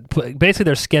putting basically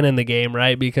their skin in the game,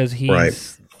 right? Because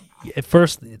he's at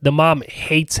first the mom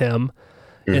hates him,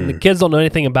 and the kids don't know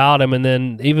anything about him, and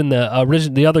then even the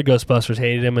other Ghostbusters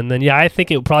hated him, and then I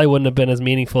think it probably wouldn't have been as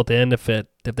meaningful at the end if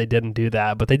they didn't do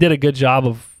that, but they did a good job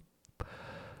of.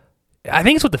 I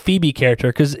think it's with the Phoebe character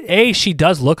because she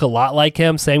does look a lot like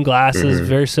him, same glasses,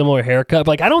 very similar haircut.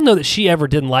 But, I don't know that she ever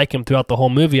didn't like him throughout the whole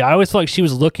movie. I always felt like she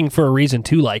was looking for a reason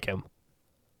to like him.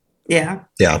 Yeah.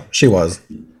 Yeah, she was.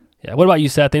 Yeah. What about you,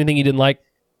 Seth? Anything you didn't like?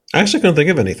 I actually couldn't think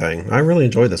of anything. I really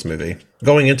enjoyed this movie.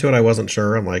 Going into it, I wasn't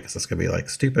sure. I'm like, is this gonna be like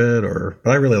stupid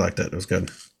but I really liked it. It was good.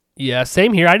 Yeah,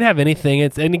 same here. I didn't have anything.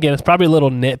 And again, it's probably a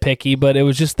little nitpicky, but it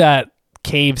was just that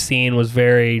cave scene was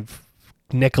very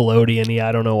Nickelodeon-y.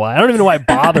 I don't know why. I don't even know why it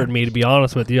bothered me, to be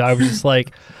honest with you. I was just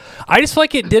like, I just feel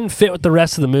like it didn't fit with the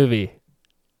rest of the movie.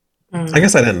 I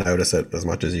guess I didn't notice it as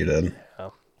much as you did.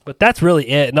 But that's really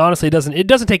it. And honestly, it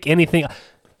doesn't take anything.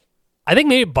 I think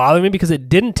maybe it bothered me because it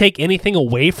didn't take anything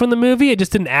away from the movie. It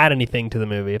just didn't add anything to the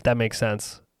movie, if that makes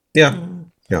sense. Yeah.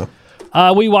 Yeah.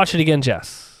 Will you watch it again,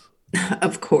 Jess?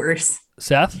 Of course.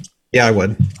 Seth? Yeah, I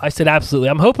would. I said absolutely.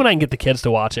 I'm hoping I can get the kids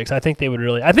to watch it because I think they would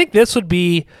really. I think this would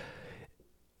be.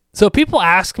 So people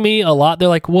ask me a lot. They're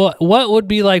like, "What would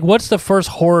be like? What's the first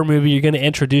horror movie you're going to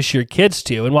introduce your kids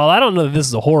to?" And while I don't know that this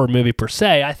is a horror movie per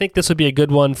se, I think this would be a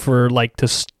good one for like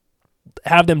to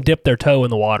have them dip their toe in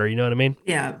the water. You know what I mean?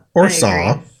 Yeah. Or I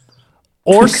Saw. agree.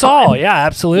 Or Saw. Yeah,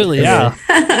 absolutely. Yeah.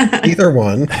 Either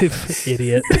one.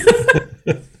 Idiot.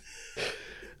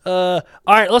 All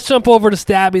right, let's jump over to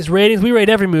Stabby's ratings. We rate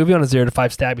every movie on a 0 to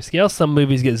 5 Stabby scale. Some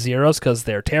movies get zeros because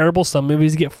they're terrible. Some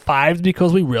movies get 5s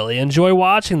because we really enjoy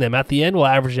watching them. At the end, we'll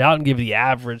average out and give you the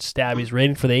average Stabby's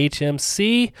rating for the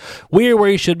HMC. We're where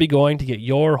you should be going to get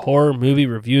your horror movie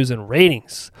reviews and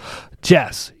ratings.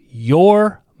 Jess,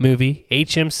 your movie,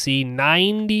 HMC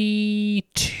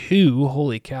 92.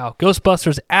 Holy cow.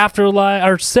 Ghostbusters Afterlife.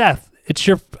 Or Seth,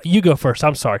 you go first.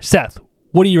 I'm sorry. Seth,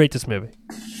 what do you rate this movie?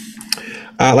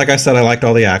 Like I said, I liked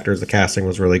all the actors. The casting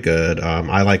was really good.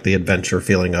 I like the adventure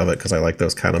feeling of it because I like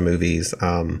those kind of movies.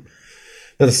 The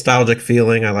nostalgic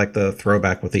feeling, I like the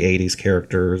throwback with the 80s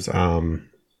characters. Kind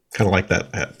of like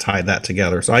that, tied that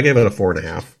together. So I gave it a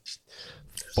 4.5.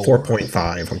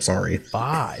 4.5, I'm sorry.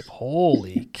 5.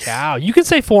 Holy cow. You can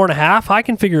say 4.5. I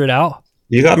can figure it out.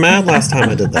 You got mad last time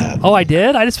I did that. Oh, I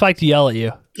did? I just like to yell at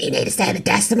you. You need to say the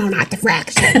decimal, not the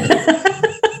fraction.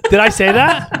 Did I say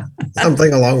that?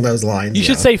 Something along those lines. You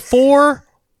should say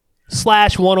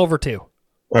 4/1/2.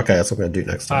 Okay, that's what I'm going to do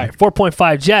next All time. right,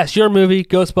 4.5. Jess, your movie,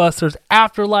 Ghostbusters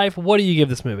Afterlife. What do you give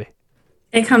this movie?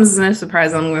 It comes as no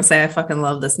surprise. I'm going to say I fucking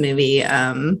love this movie.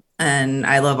 And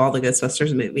I love all the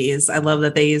Ghostbusters movies. I love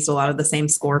that they used a lot of the same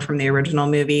score from the original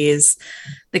movies.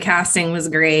 The casting was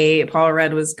great. Paul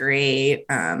Rudd was great.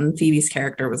 Phoebe's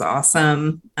character was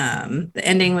awesome. The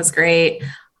ending was great.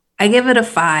 I give it a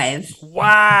 5.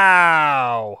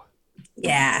 Wow.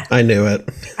 Yeah, I knew it.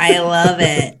 I love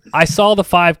it. I saw the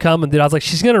 5 come, and I was like,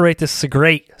 she's going to rate this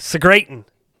Segrating.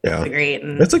 Yeah. Great.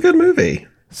 And It's a good movie.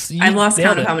 I've lost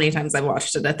count of how many times I've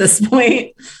watched it at this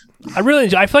point. I really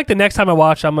enjoy. I feel like the next time I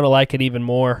watch, I'm going to like it even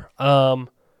more.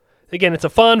 Again, it's a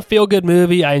fun, feel-good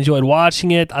movie. I enjoyed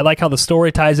watching it. I like how the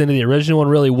story ties into the original one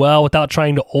really well without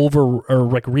trying to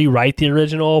rewrite the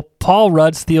original. Paul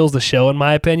Rudd steals the show, in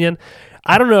my opinion.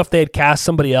 I don't know if they had cast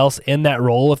somebody else in that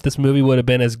role if this movie would have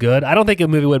been as good. I don't think the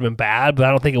movie would have been bad, but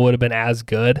I don't think it would have been as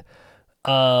good.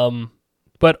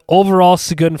 But overall,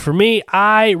 so good. And for me,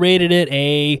 I rated it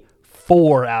a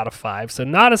 4 out of 5. So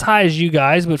not as high as you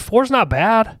guys, but 4's not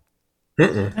bad.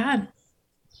 God.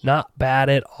 Not bad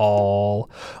at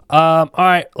all. All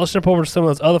right, let's jump over to some of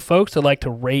those other folks that like to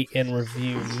rate and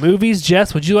review movies.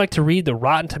 Jess, would you like to read the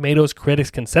Rotten Tomatoes critics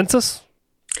consensus?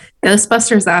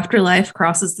 Ghostbusters Afterlife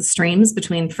crosses the streams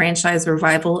between franchise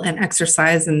revival and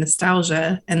exercise in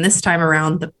nostalgia, and this time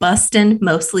around, the bustin'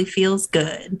 mostly feels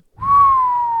good.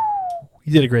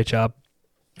 You did a great job.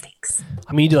 Thanks.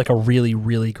 I mean, you did like a really,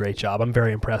 really great job. I'm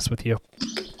very impressed with you.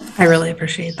 I really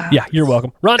appreciate that. Yeah, you're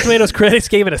welcome. Rotten Tomatoes critics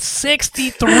gave it a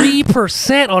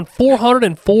 63% on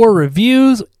 404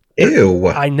 reviews. Ew.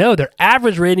 I know. Their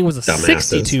average rating was a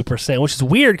Dumbasses. 62%, which is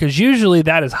weird because usually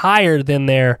that is higher than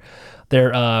their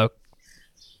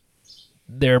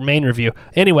main review.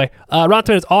 Anyway, Rotten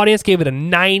Tomatoes audience gave it a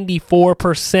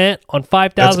 94% on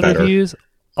 5,000 That's better. reviews,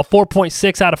 a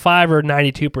 4.6 out of 5 or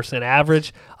 92%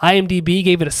 average. IMDb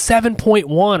gave it a 7.1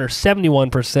 or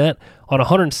 71% on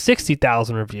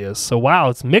 160,000 reviews. So wow,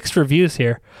 it's mixed reviews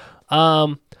here.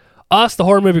 Us, the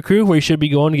Horror Movie Crew, where you should be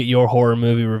going to get your horror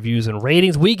movie reviews and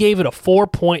ratings. We gave it a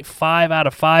 4.5 out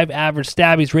of 5 average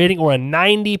Stabby's rating, or a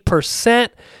 90%,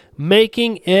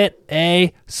 making it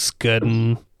a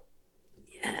scuddin'.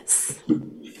 Yes.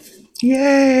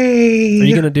 Yay. Are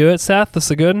you going to do it, Seth? The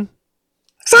scuddin'?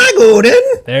 Sigurden.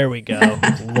 There we go.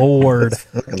 Lord.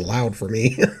 Fucking loud for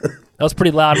me. That was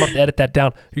pretty loud. I'm going to have to edit that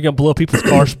down. You're going to blow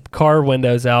people's car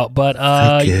windows out. But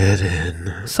Get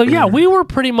in. so, yeah, we were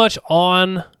pretty much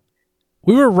on...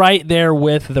 We were right there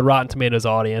with the Rotten Tomatoes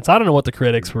audience. I don't know what the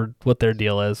critics were, what their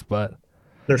deal is, but...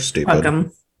 They're Fuck stupid.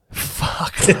 'em.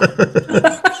 Fuck.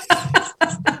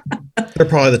 They're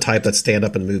probably the type that stand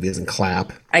up in movies and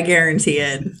clap. I guarantee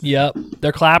it. Yep.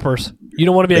 They're clappers. You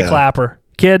don't want to be a Yeah. clapper.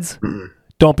 Kids,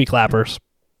 don't be clappers.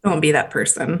 Don't be that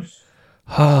person.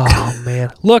 Oh,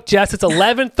 man. Look, Jess, it's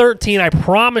 11:13. I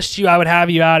promised you I would have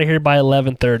you out of here by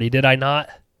 11:30. Did I not?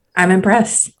 I'm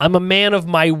impressed. I'm a man of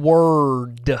my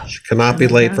word. She cannot be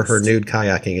late for her nude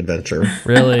kayaking adventure.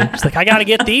 Really? She's like, I got to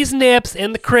get these nips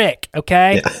in the creek,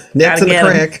 okay? Yeah. Nips in the get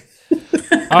 'em. crick.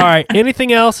 All right.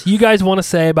 Anything else you guys want to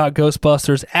say about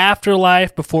Ghostbusters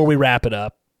Afterlife before we wrap it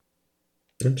up?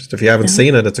 Just if you haven't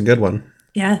seen it, it's a good one.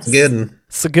 Yes. Good. one.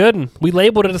 Seguddin. We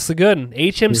labeled it a Seguddin.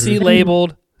 HMC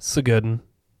labeled Seguddin.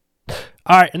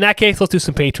 All right, in that case, let's do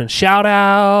some patrons. Shout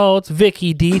outs.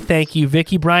 Vicky D, thank you.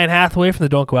 Vicky, Brian Hathaway from the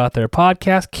Don't Go Out There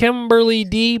podcast. Kimberly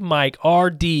D, Mike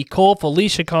R.D. Cole,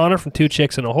 Felicia Connor from Two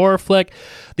Chicks and a Horror Flick.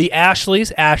 The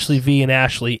Ashleys, Ashley V and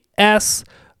Ashley S.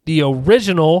 The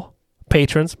original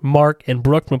patrons, Mark and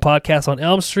Brooke from Podcast on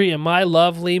Elm Street. And my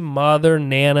lovely mother,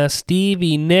 Nana,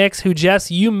 Stevie Nicks, who, Jess,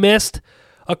 you missed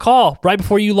a call. Right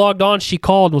before you logged on, she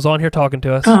called and was on here talking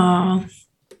to us. Oh,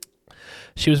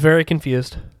 She was very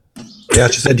confused. Yeah,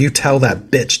 she said, you tell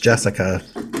that bitch, Jessica.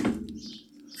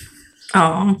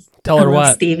 oh. Tell her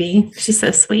what? Stevie. She's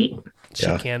so sweet. She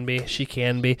Yeah. can be. She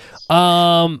can be.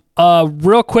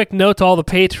 Real quick note to all the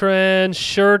patrons.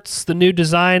 Shirts, the new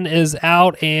design is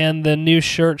out, and the new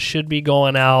shirt should be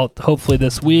going out hopefully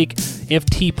this week. If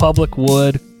TeePublic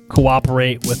would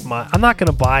cooperate with my... I'm not going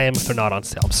to buy them if they're not on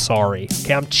sale. I'm sorry.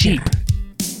 Okay, I'm cheap.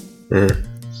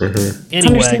 It's Anyway.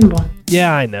 understandable.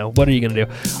 Yeah, I know. What are you going to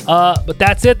do? But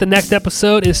that's it. The next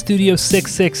episode is Studio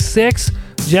 666.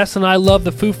 Jess and I love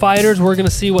the Foo Fighters. We're going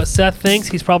to see what Seth thinks.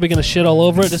 He's probably going to shit all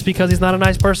over it just because he's not a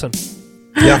nice person.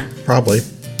 Yeah, probably.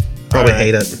 Probably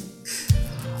hate it.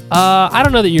 I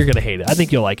don't know that you're going to hate it. I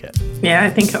think you'll like it. Yeah, I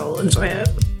think I'll enjoy it.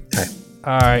 Okay.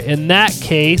 All right. In that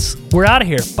case, we're out of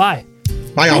here. Bye.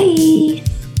 Bye, y'all. Bye.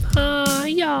 Bye,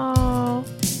 y'all.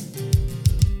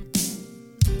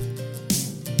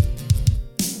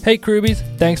 Hey, Krubies.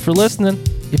 Thanks for listening.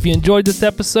 If you enjoyed this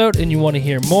episode and you want to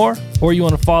hear more, or you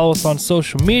want to follow us on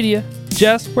social media,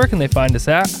 Jess, where can they find us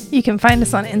at? You can find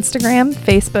us on Instagram,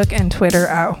 Facebook, and Twitter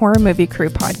at Horror Movie Crew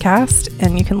Podcast,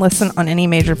 and you can listen on any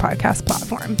major podcast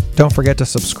platform. Don't forget to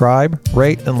subscribe,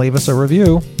 rate, and leave us a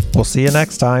review. We'll see you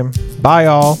next time. Bye,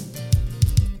 all.